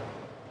government.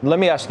 Let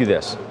me ask you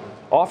this.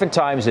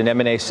 Oftentimes in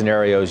M&A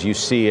scenarios, you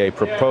see a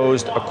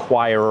proposed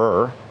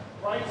acquirer,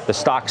 the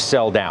stocks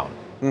sell down,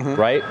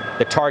 right?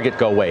 The target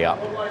go way up.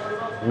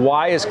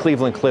 Why is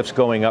Cleveland-Cliffs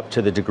going up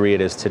to the degree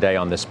it is today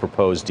on this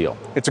proposed deal?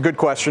 It's a good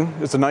question.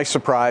 It's a nice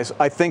surprise.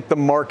 I think the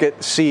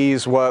market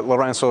sees what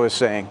Lourenco is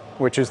saying,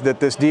 which is that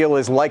this deal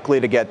is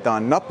likely to get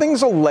done.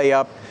 Nothing's a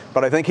layup,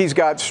 but I think he's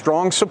got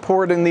strong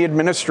support in the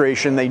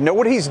administration. They know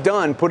what he's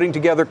done putting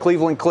together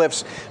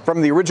Cleveland-Cliffs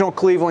from the original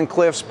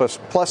Cleveland-Cliffs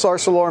plus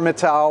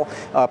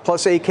ArcelorMittal,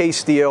 plus AK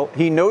Steel.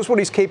 He knows what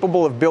he's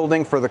capable of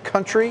building for the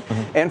country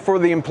and for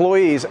the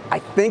employees. I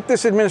think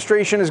this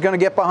administration is going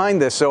to get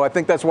behind this, so I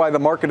think that's why the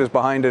market is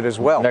behind it as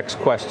well. Next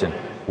question.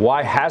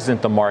 Why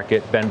hasn't the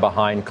market been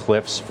behind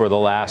Cliffs for the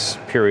last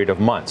period of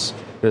months?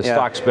 The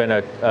stock's been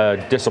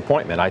a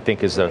disappointment, I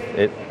think is a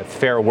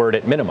fair word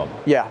at minimum.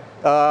 Yeah.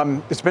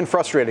 It's been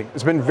frustrating.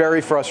 It's been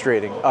very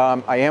frustrating.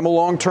 I am a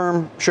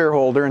long-term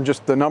shareholder, and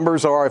just the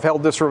numbers are, I've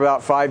held this for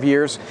about 5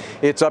 years.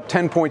 It's up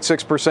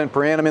 10.6%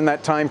 per annum in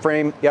that time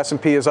frame. The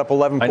S&P is up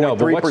 11.3%. I know,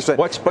 but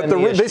what's been the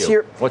issue? This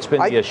year, what's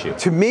been the issue?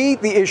 To me,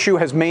 the issue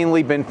has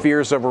mainly been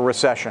fears of a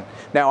recession.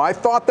 Now, I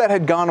thought that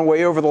had gone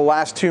away over the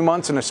last 2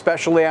 months, and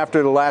especially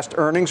after the last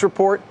earnings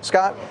report,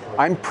 Scott.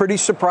 I'm pretty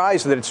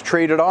surprised that it's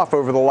traded off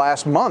over the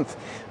last month.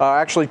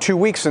 Actually, 2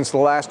 weeks since the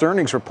last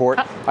earnings report.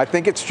 I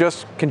think it's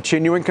just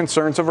continuing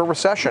concerns of a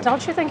recession.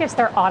 Don't you think it's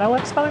their auto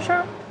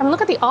exposure? I mean,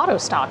 look at the auto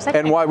stocks.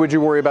 And why would you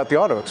worry about the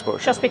auto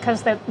exposure? Just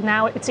because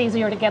now it's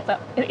easier to get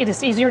it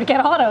is easier to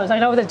get autos. I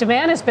know the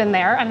demand has been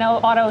there. I know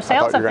auto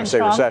sales have been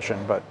strong. I thought you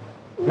were going to say recession, but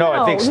no,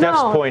 I think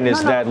Steph's point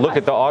is that look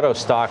at the auto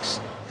stocks,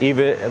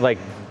 even like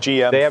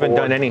GM, they haven't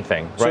Ford. done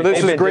anything. Right? So this They've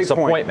is been a great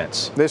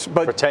disappointments.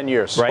 Point. For 10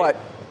 years, right?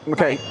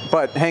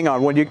 But hang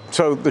on.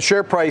 So the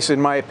share price,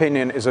 in my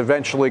opinion, is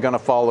eventually going to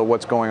follow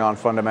what's going on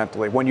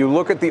fundamentally. When you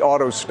look at the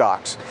auto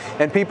stocks,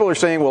 and people are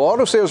saying, well,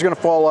 auto sales are going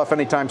to fall off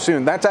anytime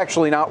soon. That's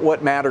actually not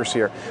what matters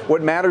here.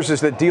 What matters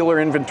is that dealer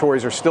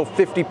inventories are still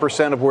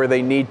 50% of where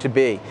they need to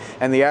be.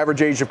 And the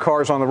average age of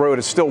cars on the road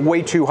is still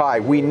way too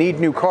high. We need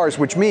new cars,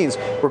 which means,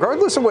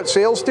 regardless of what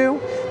sales do,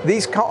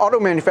 these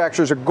auto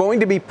manufacturers are going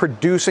to be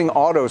producing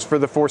autos for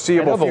the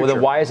foreseeable future. But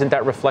then why isn't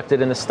that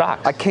reflected in the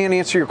stocks? I can't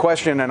answer your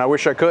question, and I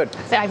wish I could.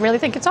 I really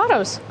think it's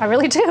autos. I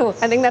really do.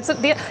 I think that's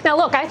it. Now,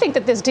 look, I think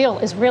that this deal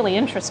is really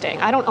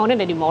interesting. I don't own it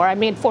anymore. I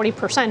made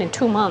 40% in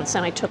 2 months,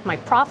 and I took my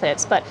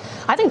profits. But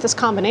I think this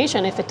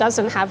combination, if it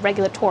doesn't have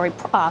regulatory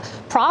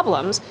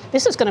problems,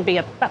 this is going to be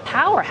a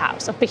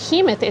powerhouse, a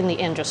behemoth in the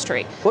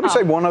industry. Let me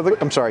say one other.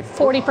 I'm sorry.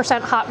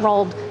 40%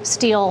 hot-rolled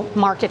steel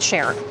market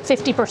share,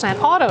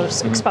 50%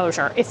 autos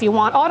exposure, if you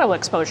want auto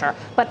exposure.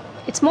 But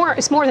it's more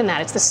than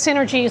that. It's the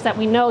synergies that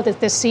we know that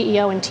this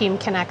CEO and team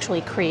can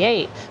actually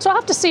create. So I'll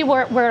have to see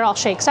where it all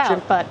shakes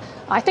out. But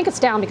I think it's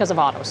down because of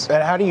autos.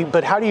 And how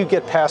do you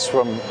get past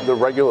from the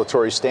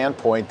regulatory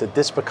standpoint that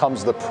this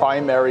becomes the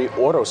primary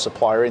auto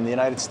supplier in the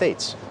United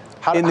States?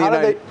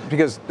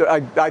 Because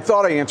I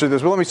thought I answered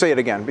this, but let me say it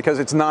again, because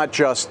it's not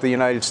just the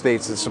United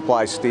States that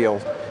supplies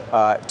steel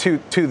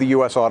to the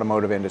U.S.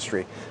 automotive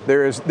industry.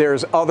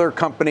 There's other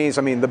companies.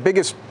 I mean, the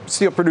biggest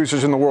steel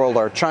producers in the world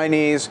are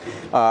Chinese,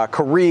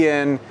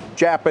 Korean,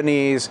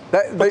 Japanese.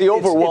 But the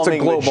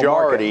overwhelming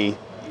majority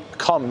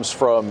comes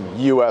from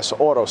U.S.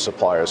 auto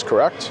suppliers,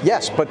 correct?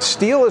 Yes, but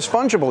steel is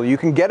fungible. You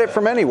can get it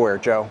from anywhere,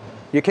 Joe.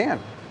 You can.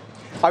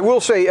 I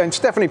will say, and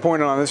Stephanie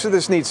pointed on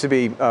this needs to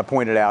be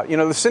pointed out. The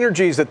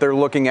synergies that they're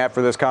looking at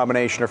for this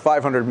combination are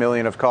 $500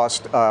 million of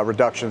cost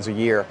reductions a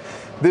year.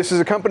 This is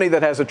a company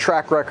that has a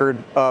track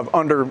record of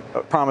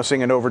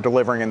under-promising and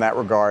over-delivering in that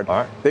regard.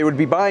 Right. They would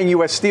be buying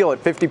U.S. Steel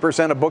at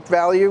 50% of book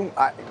value.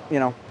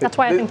 That's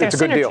why I think there's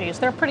synergies.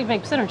 They're pretty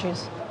big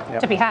synergies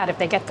to be had if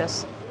they get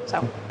this.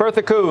 So.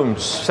 Bertha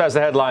Coombs has the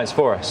headlines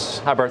for us.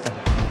 Hi, Bertha.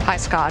 Hi,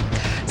 Scott.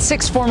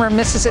 6 former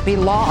Mississippi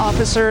law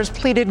officers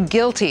pleaded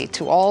guilty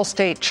to all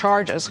state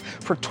charges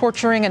for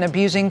torturing and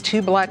abusing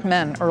 2 black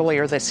men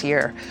earlier this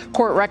year.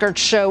 Court records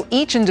show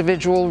each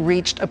individual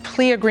reached a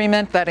plea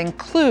agreement that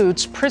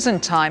includes prison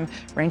time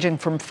ranging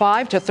from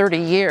 5 to 30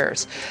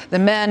 years. The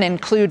men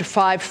include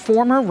 5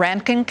 former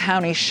Rankin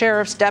County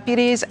Sheriff's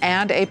deputies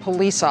and a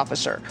police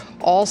officer.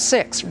 All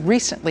 6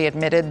 recently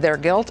admitted their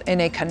guilt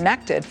in a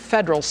connected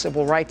federal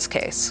civil rights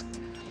case.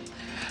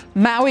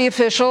 Maui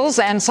officials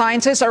and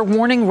scientists are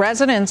warning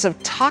residents of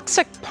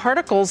toxic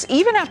particles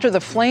even after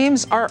the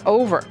flames are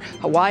over.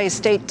 Hawaii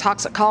state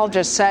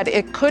toxicologist said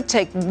it could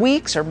take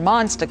weeks or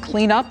months to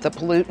clean up the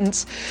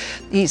pollutants.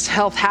 These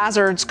health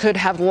hazards could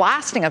have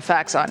lasting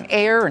effects on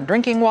air and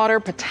drinking water,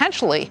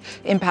 potentially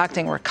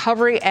impacting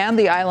recovery and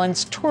the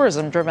island's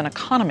tourism-driven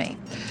economy.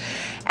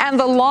 And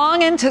the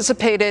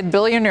long-anticipated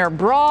billionaire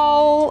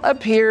brawl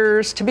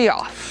appears to be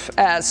off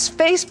as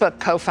Facebook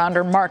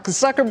co-founder Mark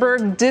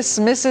Zuckerberg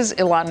dismisses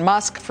Elon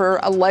Musk for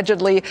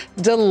allegedly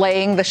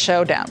delaying the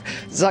showdown.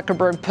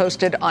 Zuckerberg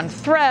posted on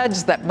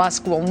Threads that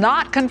Musk will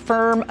not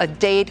confirm a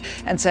date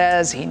and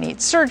says he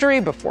needs surgery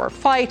before a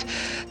fight.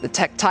 The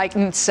tech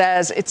titan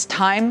says it's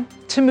time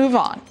to move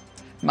on.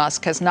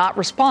 Musk has not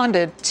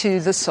responded to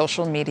the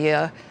social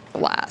media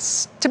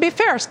blast. To be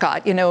fair,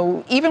 Scott,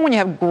 even when you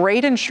have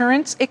great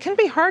insurance, it can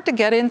be hard to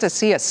get in to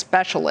see a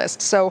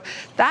specialist. So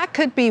that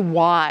could be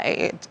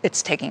why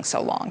it's taking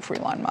so long for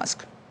Elon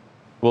Musk.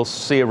 We'll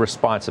see a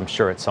response, I'm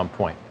sure, at some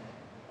point.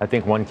 I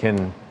think one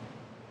can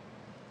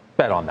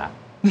bet on that.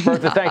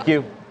 Bertha, thank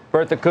you.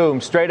 Bertha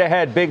Coombs, straight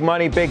ahead, big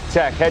money, big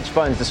tech. Hedge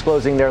funds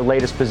disclosing their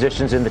latest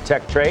positions in the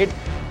tech trade.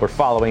 We're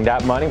following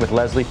that money with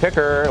Leslie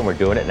Picker, and we're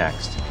doing it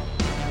next.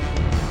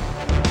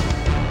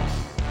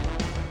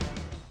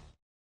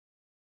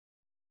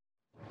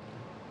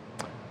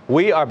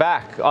 We are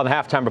back on the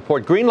Halftime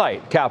Report.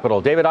 Greenlight Capital,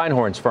 David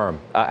Einhorn's firm,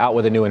 out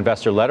with a new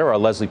investor letter. Our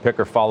Leslie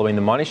Picker following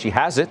the money. She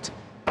has it.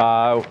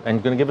 And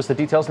going to give us the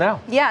detaels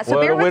now. Yeah,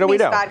 so bear with me,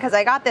 Scott, because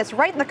I got this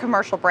right in the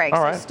commercial break. All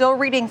so right. Still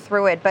reading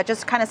through it, but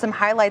just kind of some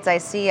highlights I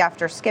see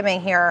after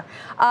skimming here.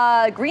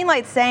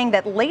 Greenlight saying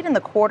that late in the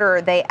quarter,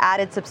 they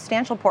added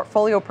substantial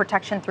portfolio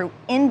protection through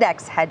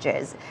index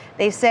hedges.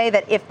 They say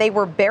that if they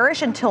were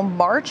bearish until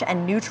March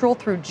and neutral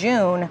through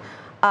June,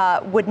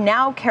 would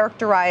now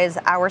characterize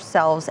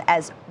ourselves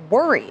as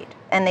worried.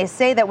 And they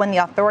say that when the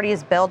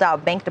authorities bailed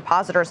out bank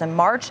depositors in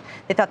March,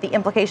 they thought the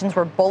implications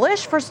were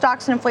bullish for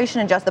stocks and inflation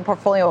and adjusted the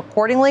portfolio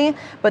accordingly.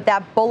 But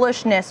that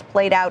bullishness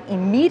played out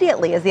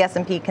immediately as the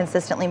S&P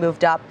consistently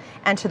moved up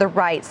and to the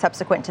right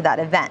subsequent to that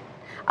event.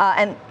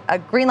 And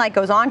Greenlight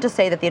goes on to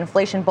say that the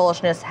inflation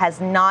bullishness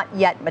has not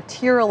yet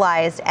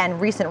materialized,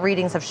 and recent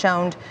readings have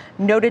shown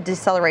noted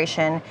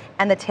deceleration,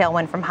 and the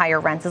tailwind from higher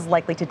rents is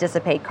likely to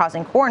dissipate,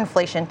 causing core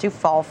inflation to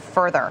fall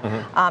further.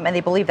 And they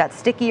believe that's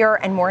stickier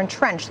and more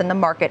entrenched than the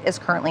market is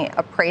currently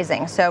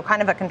appraising. So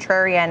kind of a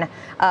contrarian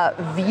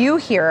view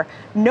here.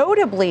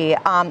 Notably,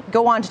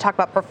 go on to talk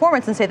about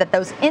performance and say that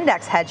those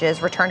index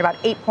hedges returned about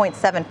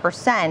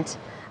 8.7%.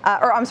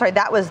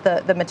 That was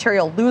the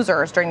material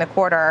losers during the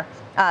quarter.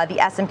 The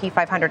S&P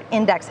 500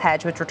 index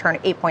hedge, which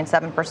returned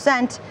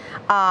 8.7%,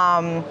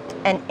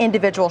 an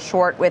individual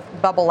short with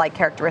bubble-like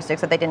characteristics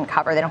that they didn't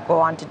cover. They don't go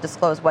on to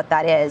disclose what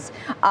that is.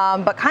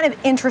 But kind of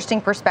interesting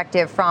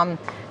perspective from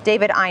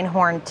David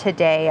Einhorn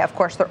today. Of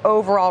course, their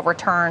overall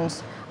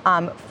returns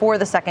for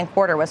the second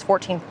quarter was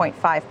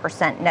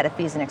 14.5% net of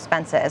fees and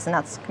expenses, and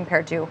that's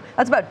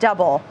about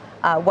double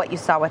what you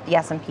saw with the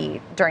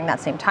S&P during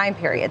that same time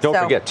period. Don't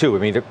forget, too,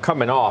 they're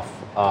coming off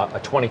a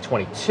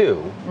 2022,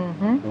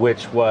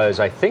 which was,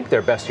 I think,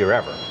 their best year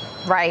ever.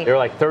 Right. They're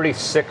like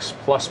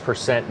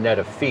 36+% net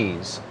of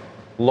fees,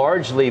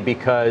 largely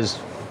because,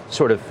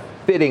 sort of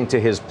fitting to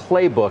his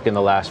playbook in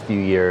the last few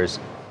years,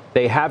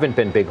 they haven't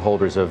been big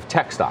holders of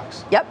tech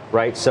stocks. Yep.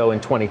 Right? So in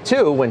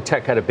 22, when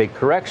tech had a big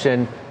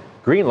correction,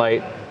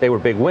 Greenlight, they were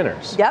big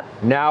winners. Yep.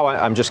 Now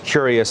I'm just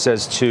curious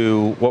as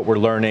to what we're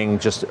learning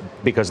just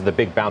because of the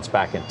big bounce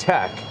back in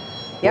tech.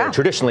 Yeah.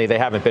 Traditionally, they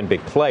haven't been big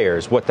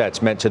players, what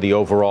that's meant to the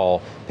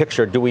overall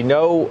picture. Do we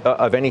know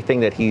of anything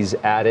that he's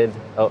added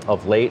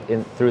of late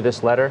through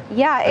this letter?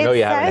 Yeah, I know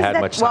you haven't had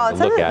much time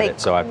to look at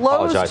it, so I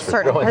apologize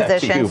for throwing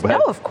that to you. But.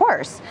 No, of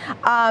course.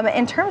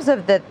 In terms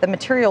of the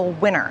material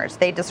winners,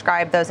 they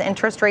describe those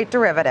interest rate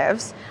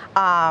derivatives,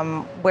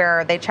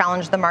 where they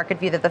challenged the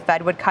market view that the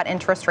Fed would cut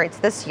interest rates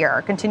this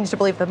year, continues to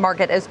believe the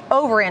market is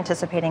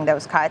over-anticipating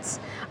those cuts,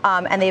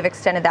 and they've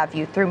extended that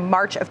view through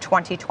March of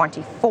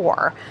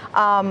 2024.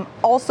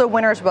 Also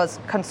winners was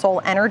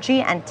Consol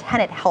Energy and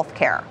Tenet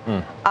Healthcare.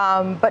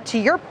 But to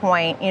your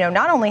point,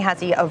 not only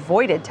has he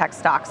avoided tech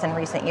stocks in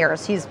recent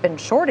years, he's been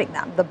shorting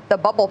them. The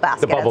bubble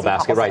basket. The bubble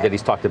basket, right, that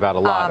he's talked about a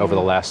lot over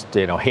the last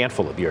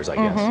handful of years, I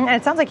guess. And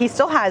it sounds like he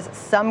still has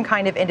some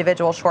kind of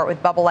individual short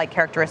with bubble-like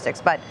characteristics,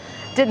 but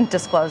didn't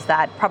disclose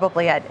that,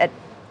 probably at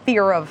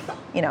fear of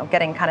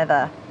getting kind of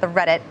the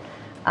Reddit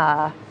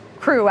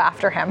crew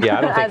after him.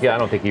 Yeah, I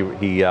don't think he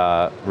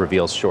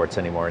reveals shorts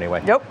anymore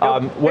anyway. Nope.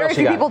 Very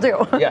few people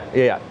do.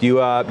 Yeah. Do you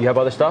have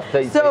other stuff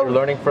that you're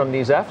learning from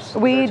these Fs?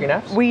 13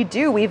 Fs? We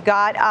do. We've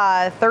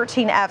got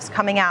 13 Fs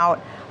coming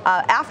out.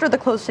 After the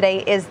close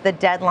today is the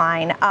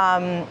deadline.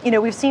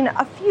 We've seen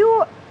a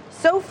few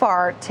so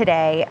far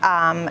today,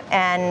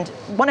 and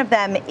one of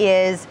them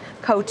is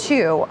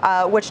Coatue,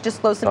 which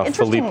disclosed some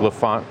interesting.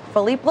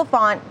 Philippe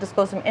Lafont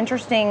disclosed some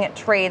interesting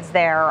trades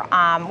there.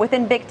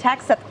 Within big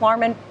tech, Seth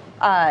Klarman,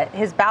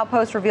 his Bow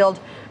post revealed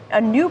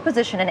a new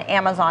position in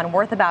Amazon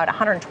worth about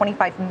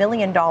 $125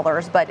 million,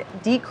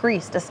 but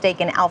decreased a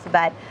stake in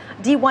Alphabet.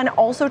 D1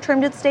 also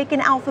trimmed its stake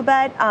in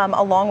Alphabet,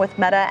 along with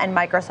Meta and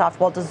Microsoft,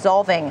 while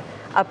dissolving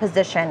a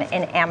position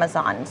in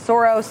Amazon.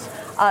 Soros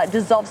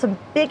dissolved some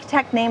big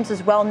tech names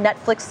as well,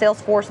 Netflix,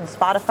 Salesforce, and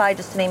Spotify,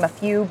 just to name a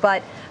few,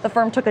 but the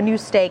firm took a new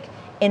stake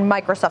in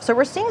Microsoft. So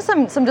we're seeing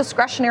some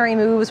discretionary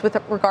moves with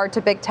regard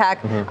to big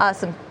tech,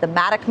 some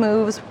thematic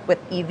moves with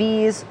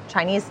EVs,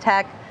 Chinese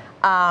tech,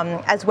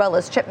 as well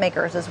as chip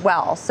makers as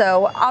well.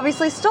 So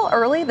obviously still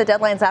early. The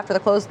deadline's after the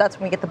close. That's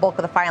when we get the bulk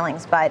of the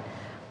filings. But,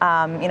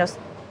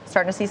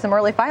 starting to see some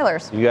early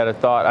filers. You got a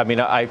thought? I mean,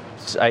 I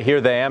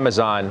hear the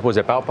Amazon, was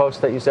it Outpost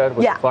that you said?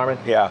 Was yeah. It Klarman?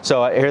 Yeah.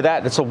 So I hear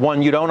that. It's the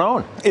one you don't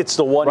own. It's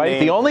the one right?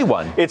 name. The only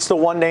one. It's the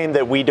one name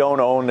that we don't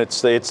own.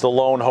 It's the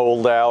lone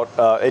holdout.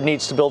 It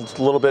needs to build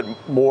a little bit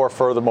more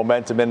further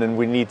momentum in, and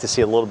we need to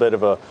see a little bit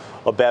of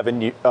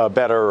a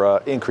better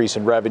increase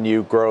in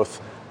revenue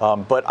growth.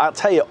 But I'll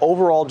tell you,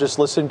 overall, just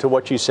listening to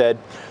what you said,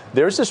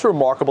 there's this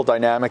remarkable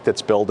dynamic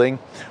that's building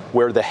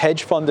where the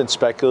hedge fund and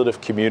speculative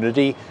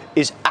community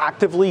is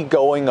actively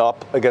going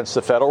up against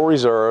the Federal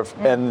Reserve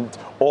and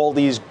all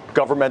these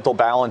governmental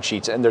balance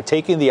sheets. And they're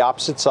taking the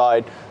opposite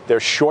side. They're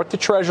short the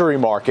Treasury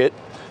market.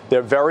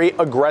 They're very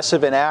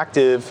aggressive and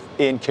active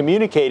in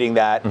communicating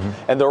that.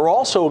 And they're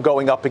also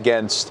going up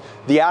against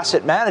the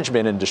asset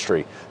management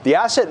industry. The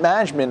asset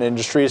management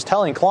industry is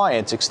telling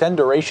clients, extend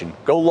duration,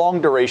 go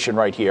long duration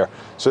right here.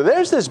 So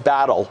there's this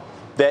battle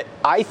that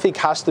I think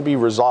has to be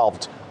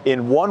resolved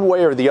in one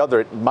way or the other.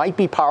 It might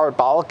be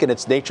parabolic in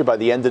its nature by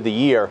the end of the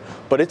year,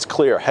 but it's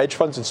clear hedge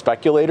funds and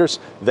speculators,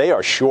 they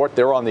are short.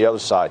 They're on the other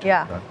side.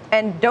 Yeah. Right.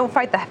 And don't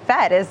fight the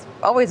Fed has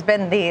always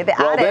been the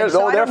adage.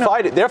 They're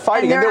fighting. They're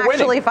fighting and they're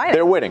winning. Fighting.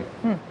 They're winning.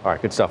 All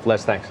right, good stuff.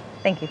 Les, thanks.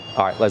 Thank you.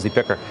 All right, Leslie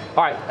Picker.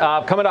 All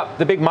right, coming up,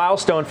 the big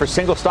milestone for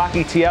single stock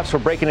ETFs. We're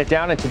breaking it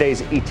down in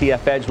today's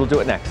ETF Edge. We'll do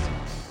it next.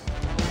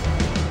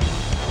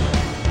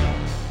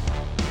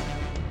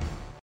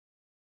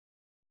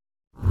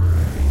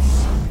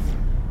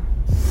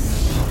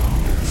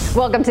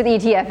 Welcome to the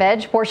ETF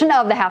Edge portion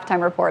of the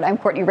Halftime Report. I'm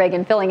Courtney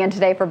Reagan, filling in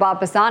today for Bob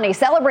Pisani,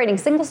 celebrating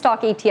single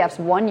stock ETFs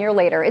 1 year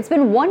later. It's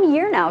been 1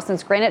 year now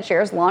since Granite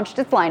Shares launched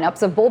its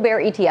lineups of bull bear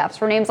ETFs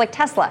for names like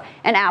Tesla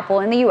and Apple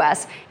in the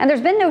U.S. And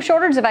there's been no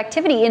shortage of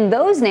activity in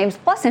those names,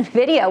 plus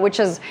NVIDIA, which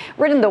has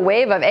ridden the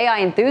wave of AI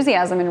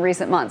enthusiasm in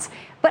recent months.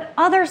 But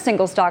other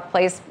single stock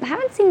plays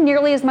haven't seen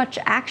nearly as much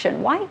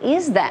action. Why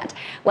is that?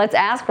 Let's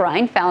ask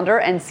Ryan, founder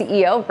and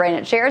CEO of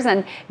Granite Shares,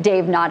 and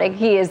Dave Notting.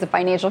 He is the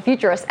financial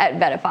futurist at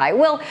VettaFi.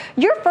 Will,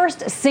 your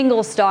first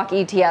single stock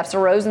ETFs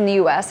arose in the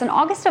U.S. in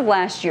August of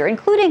last year,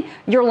 including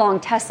your long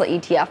Tesla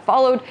ETF,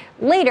 followed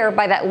later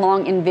by that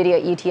long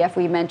NVIDIA ETF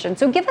we mentioned.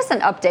 So give us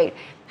an update.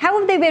 How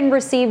have they been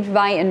received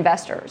by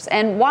investors?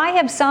 And why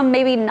have some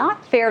maybe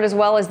not fared as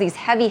well as these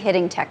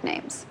heavy-hitting tech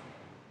names?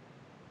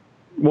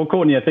 Well,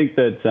 Courtney, I think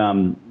that,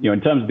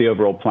 in terms of the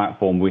overall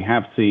platform, we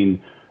have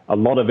seen a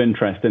lot of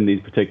interest in these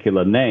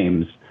particular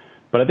names.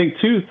 But I think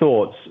two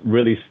thoughts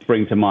really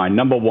spring to mind.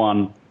 Number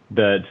one,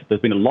 that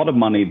there's been a lot of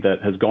money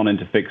that has gone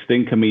into fixed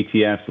income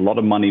ETFs. A lot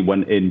of money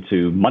went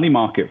into money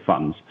market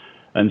funds.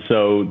 And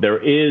so there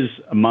is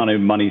a amount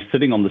of money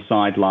sitting on the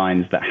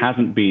sidelines that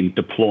hasn't been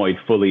deployed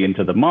fully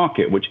into the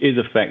market, which is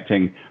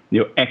affecting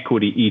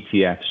equity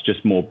ETFs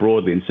just more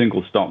broadly. And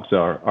single stocks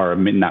are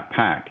in that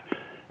pack.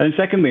 And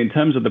secondly, in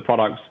terms of the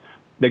products,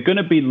 they're going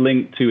to be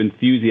linked to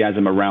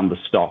enthusiasm around the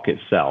stock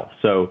itself.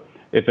 So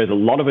if there's a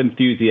lot of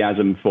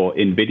enthusiasm for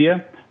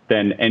NVIDIA,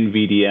 then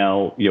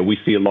NVDL, we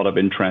see a lot of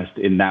interest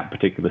in that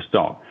particular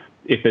stock.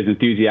 If there's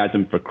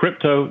enthusiasm for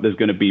crypto, there's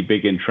going to be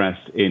big interest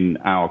in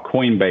our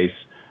Coinbase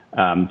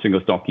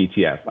single stock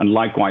ETF. And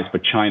likewise for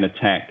China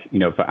tech,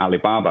 for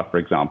Alibaba, for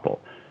example.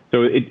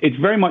 So it's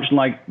very much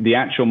like the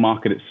actual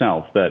market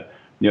itself that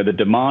the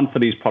demand for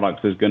these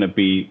products is going to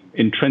be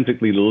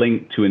intrinsically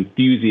linked to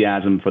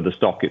enthusiasm for the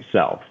stock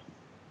itself.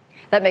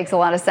 That makes a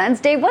lot of sense.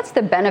 Dave, what's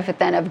the benefit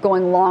then of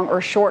going long or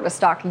short a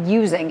stock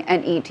using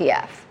an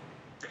ETF?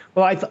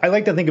 Well, I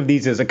like to think of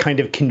these as a kind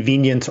of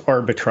convenience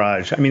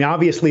arbitrage. I mean,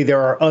 obviously, there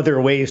are other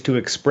ways to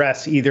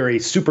express either a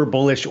super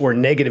bullish or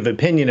negative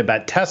opinion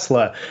about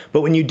Tesla.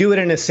 But when you do it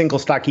in a single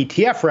stock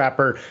ETF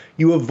wrapper,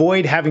 you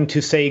avoid having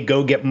to, say,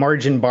 go get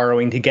margin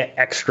borrowing to get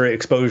extra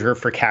exposure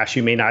for cash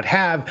you may not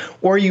have,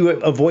 or you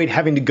avoid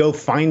having to go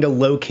find a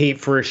locate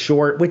for a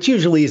short, which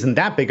usually isn't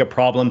that big a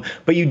problem.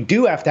 But you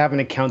do have to have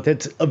an account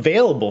that's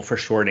available for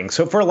shorting.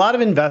 So for a lot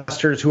of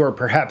investors who are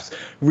perhaps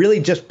really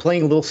just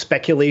playing a little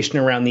speculation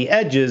around the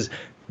edges,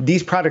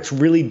 these products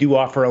really do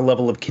offer a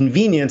level of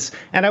convenience.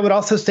 And I would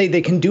also say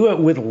they can do it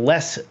with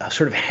less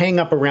sort of hang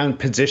up around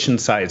position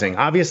sizing.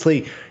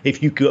 Obviously,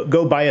 if you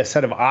go buy a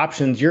set of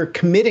options, you're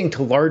committing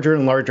to larger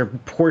and larger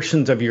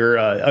portions of your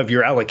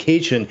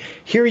allocation.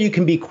 Here you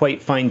can be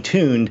quite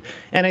fine-tuned.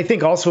 And I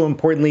think also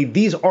importantly,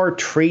 these are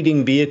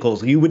trading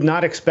vehicles. You would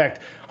not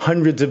expect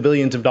hundreds of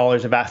billions of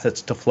dollars of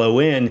assets to flow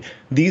in.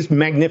 These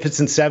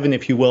magnificent seven,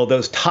 if you will,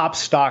 those top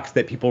stocks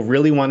that people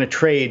really want to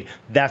trade,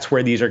 that's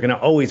where these are going to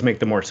always make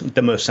the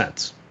most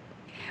sense.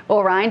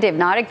 Well, Ryan, Dave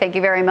Noddick, thank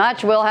you very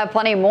much. We'll have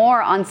plenty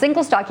more on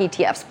single stock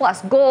ETFs,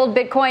 plus gold,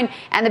 Bitcoin,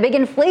 and the big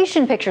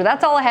inflation picture.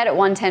 That's all ahead at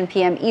 1:10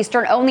 p.m.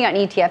 Eastern, only on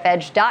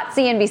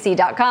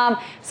etfedge.cnbc.com.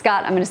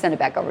 Scott, I'm going to send it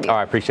back over to you. All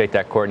right, appreciate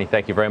that, Courtney.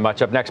 Thank you very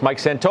much. Up next, Mike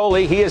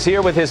Santoli. He is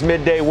here with his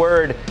midday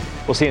word.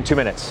 We'll see you in 2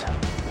 minutes.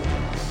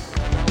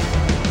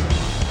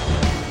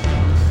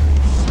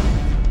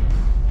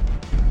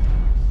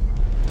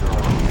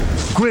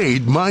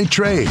 Grade My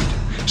Trade.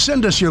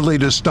 Send us your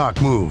latest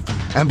stock move,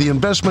 and the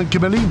investment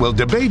committee will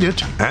debate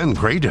it and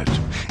grade it.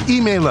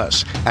 Email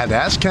us at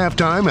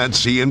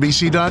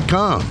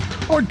askhalftime@cnbc.com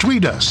or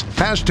tweet us,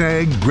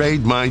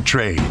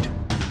 #GradeMyTrade.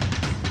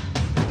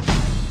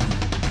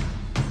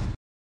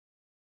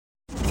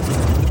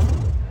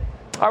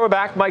 All right, we're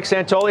back. Mike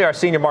Santoli, our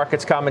senior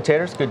markets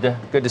commentator. It's good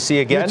to see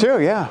you again. You too,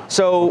 yeah.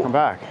 So, I'm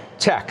back.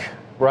 Tech,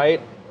 right?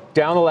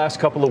 Down the last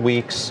couple of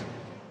weeks.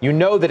 You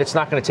know that it's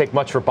not going to take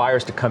much for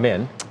buyers to come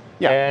in.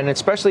 Yeah. And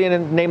especially in a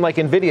name like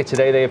NVIDIA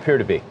today, they appear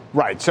to be.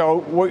 Right.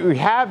 So what we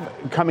have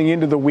coming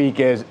into the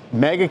week is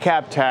mega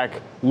cap tech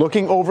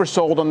looking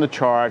oversold on the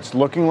charts,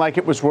 looking like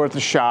it was worth a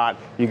shot.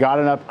 You got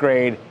an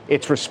upgrade.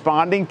 It's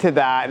responding to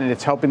that, and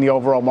it's helping the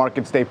overall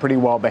market stay pretty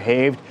well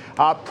behaved.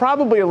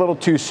 Probably a little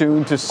too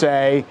soon to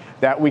say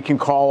that we can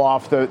call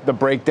off the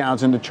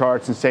breakdowns in the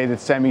charts and say that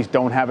semis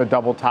don't have a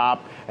double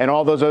top and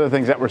all those other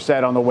things that were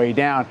said on the way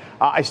down.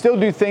 I still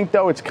do think,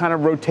 though, it's kind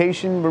of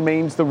rotation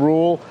remains the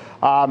rule.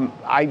 Is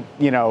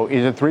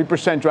a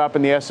 3% drop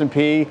in the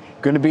S&P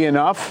going to be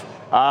enough?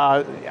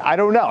 I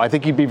don't know. I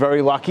think you'd be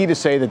very lucky to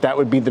say that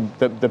would be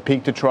the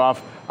peak to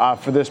trough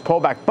for this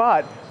pullback.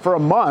 But for a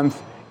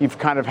month, you've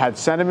kind of had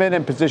sentiment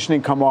and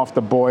positioning come off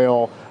the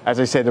boil. As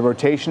I say, the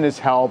rotation has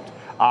helped.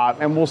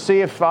 And we'll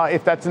see if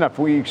that's enough.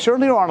 We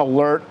certainly are on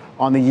alert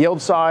on the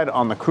yield side,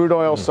 on the crude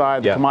oil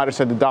side, the commodity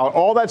side, the dollar,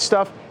 all that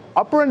stuff.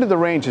 Upper end of the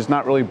range is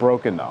not really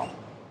broken, though.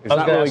 It's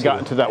not really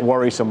gotten to that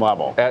worrisome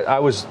level. I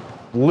was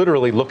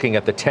literally looking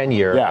at the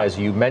 10-year, as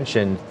you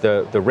mentioned,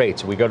 the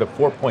rates. We go to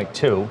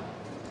 4.2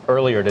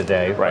 earlier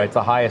today, right? It's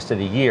the highest of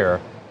the year.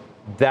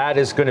 That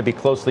is going to be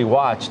closely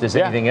watched as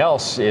anything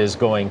else is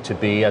going to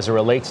be as it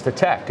relates to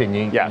tech. And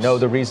you know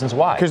the reasons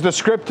why. Because the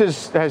script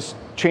has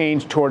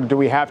changed toward, do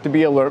we have to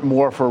be alert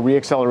more for a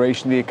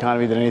reacceleration of the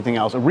economy than anything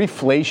else? A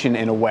reflation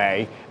in a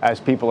way, as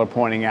people are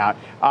pointing out.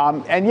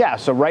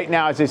 So right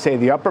now, as they say,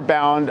 the upper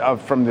bound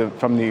from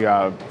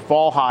the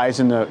fall highs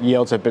in the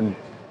yields have been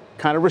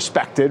kind of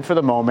respected for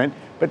the moment.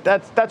 But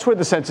that's where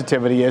the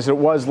sensitivity is. It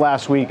was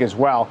last week as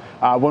well,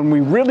 when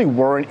we really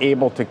weren't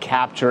able to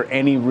capture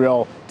any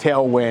real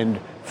tailwind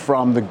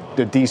from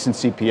the decent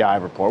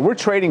CPI report. We're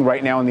trading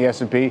right now in the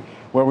S&P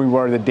where we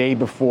were the day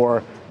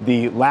before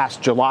the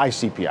last July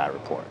CPI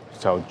report,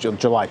 so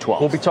July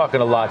 12th. We'll be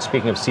talking a lot,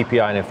 speaking of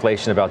CPI and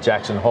inflation, about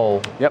Jackson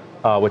Hole,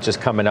 which is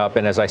coming up.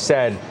 And as I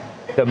said,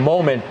 the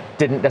moment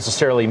didn't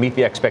necessarily meet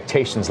the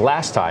expectations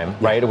last time,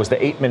 right? It was the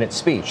 8-minute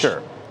speech.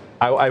 Sure.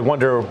 I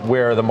wonder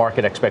where the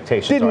market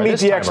expectations are. Didn't meet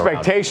the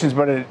expectations,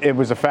 but it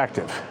was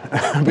effective.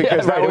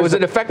 Because it was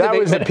an effective 8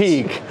 minutes. That was the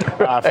peak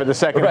for the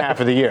second half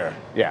of the year.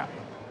 Yeah.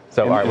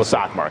 So, all right, we'll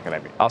stock market, I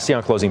mean. I'll see you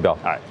on closing bell.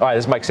 All right,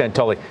 this is Mike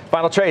Santoli.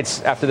 Final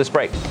trades after this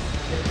break.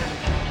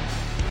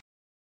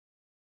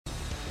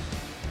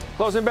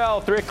 Closing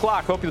bell, 3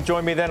 o'clock. Hope you'll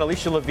join me then.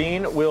 Alicia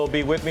Levine will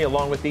be with me,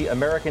 along with the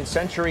American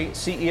Century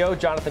CEO,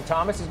 Jonathan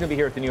Thomas. He's going to be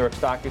here at the New York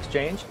Stock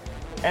Exchange.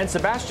 And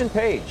Sebastian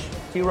Page,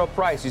 T. Rowe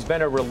Price. He's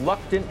been a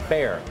reluctant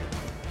bear,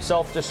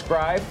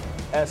 self-described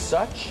as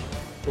such.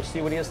 We'll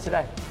see what he is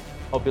today.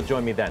 Hope you'll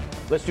join me then.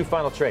 Let's do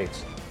final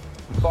trades.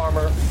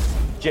 Farmer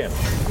Jim.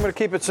 I'm going to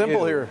keep it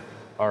simple here.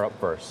 Are up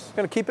first.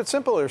 Going to keep it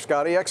simple here,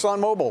 Scotty.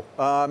 ExxonMobil.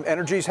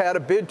 Energy's had a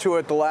bid to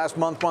it the last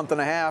month and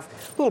a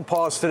half. A little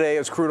pause today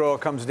as crude oil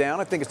comes down.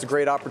 I think it's a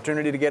great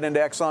opportunity to get into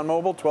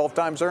ExxonMobil. 12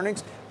 times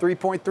earnings,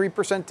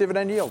 3.3%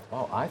 dividend yield.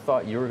 Oh, I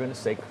thought you were going to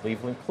say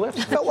Cleveland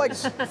Cliffs. felt like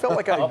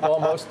I up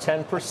almost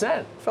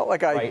 10%. Felt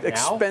like I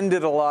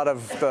expended a lot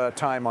of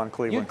time on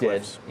Cleveland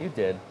Cliffs. You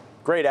did.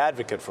 Great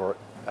advocate for it.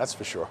 That's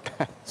for sure.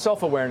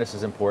 Self-awareness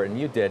is important.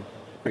 You did.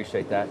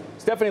 Appreciate that.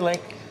 Stephanie Link.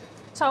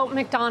 So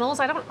McDonald's,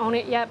 I don't own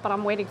it yet, but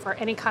I'm waiting for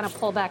any kind of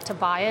pullback to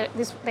buy it.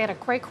 They had a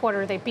great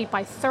quarter. They beat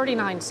by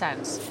 39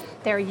 cents.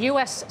 Their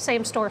U.S.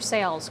 same-store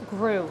sales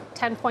grew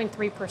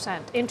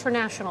 10.3%.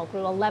 International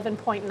grew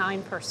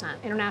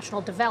 11.9%.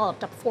 International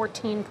developed up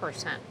 14%.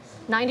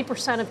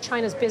 90% of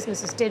China's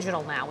business is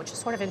digital now, which is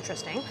sort of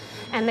interesting.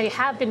 And they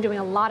have been doing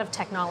a lot of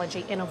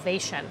technology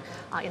innovation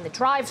in the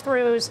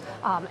drive-thrus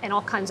and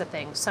all kinds of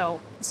things. So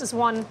this is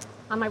one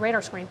on my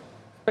radar screen.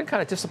 Been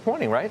kind of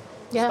disappointing, right?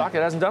 Yeah. Stock,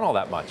 it hasn't done all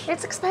that much.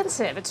 It's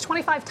expensive. It's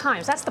 25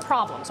 times. That's the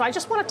problem. So I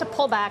just wanted to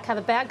pull back, have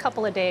a bad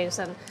couple of days,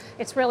 and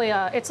it's really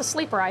it's a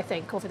sleeper, I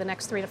think, over the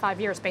next 3 to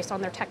 5 years based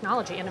on their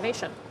technology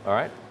innovation. All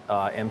right.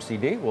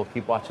 MCD, we'll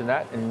keep watching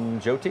that.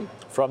 And Jyoti?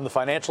 From the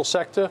financial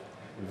sector,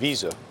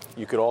 Visa.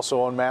 You could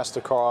also own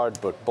MasterCard,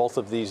 but both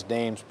of these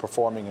names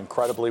performing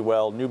incredibly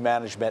well. New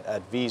management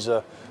at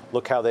Visa.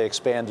 Look how they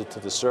expanded to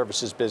the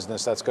services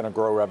business. That's going to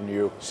grow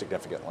revenue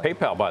significantly.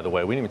 PayPal, by the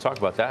way, we didn't even talk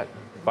about that.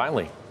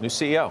 Finally, new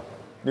CEO.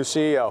 New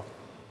CEO.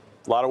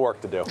 A lot of work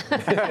to do. All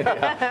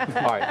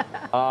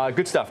right.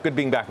 Good stuff. Good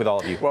being back with all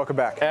of you. Welcome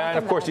back. And,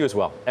 of course, you as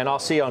well. And I'll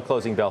see you on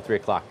Closing Bell, 3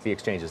 o'clock. The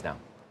exchanges now.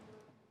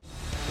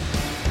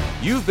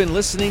 You've been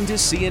listening to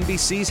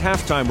CNBC's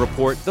Halftime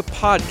Report, the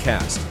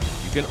podcast.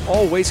 You can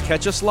always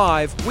catch us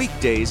live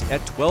weekdays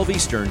at 12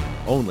 Eastern,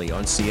 only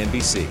on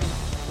CNBC.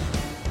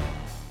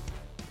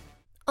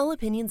 All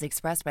opinions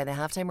expressed by the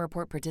Halftime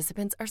Report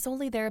participants are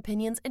solely their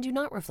opinions and do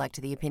not reflect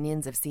the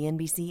opinions of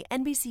CNBC,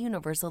 NBC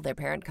Universal, their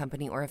parent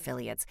company, or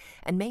affiliates,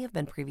 and may have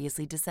been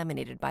previously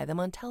disseminated by them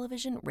on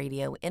television,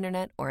 radio,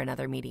 internet, or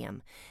another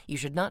medium. You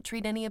should not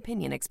treat any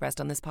opinion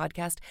expressed on this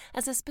podcast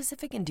as a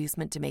specific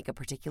inducement to make a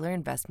particular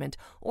investment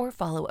or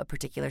follow a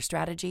particular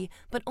strategy,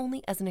 but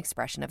only as an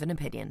expression of an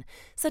opinion.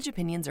 Such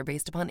opinions are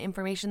based upon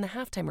information the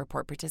Halftime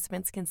Report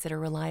participants consider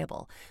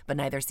reliable, but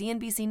neither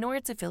CNBC nor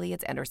its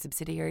affiliates and or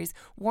subsidiaries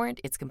warrant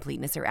its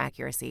completeness or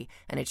accuracy,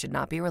 and it should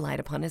not be relied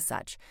upon as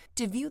such.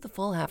 To view the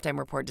full Halftime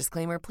Report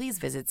disclaimer, please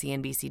visit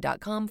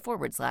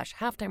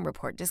cnbc.com/Halftime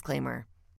Report disclaimer.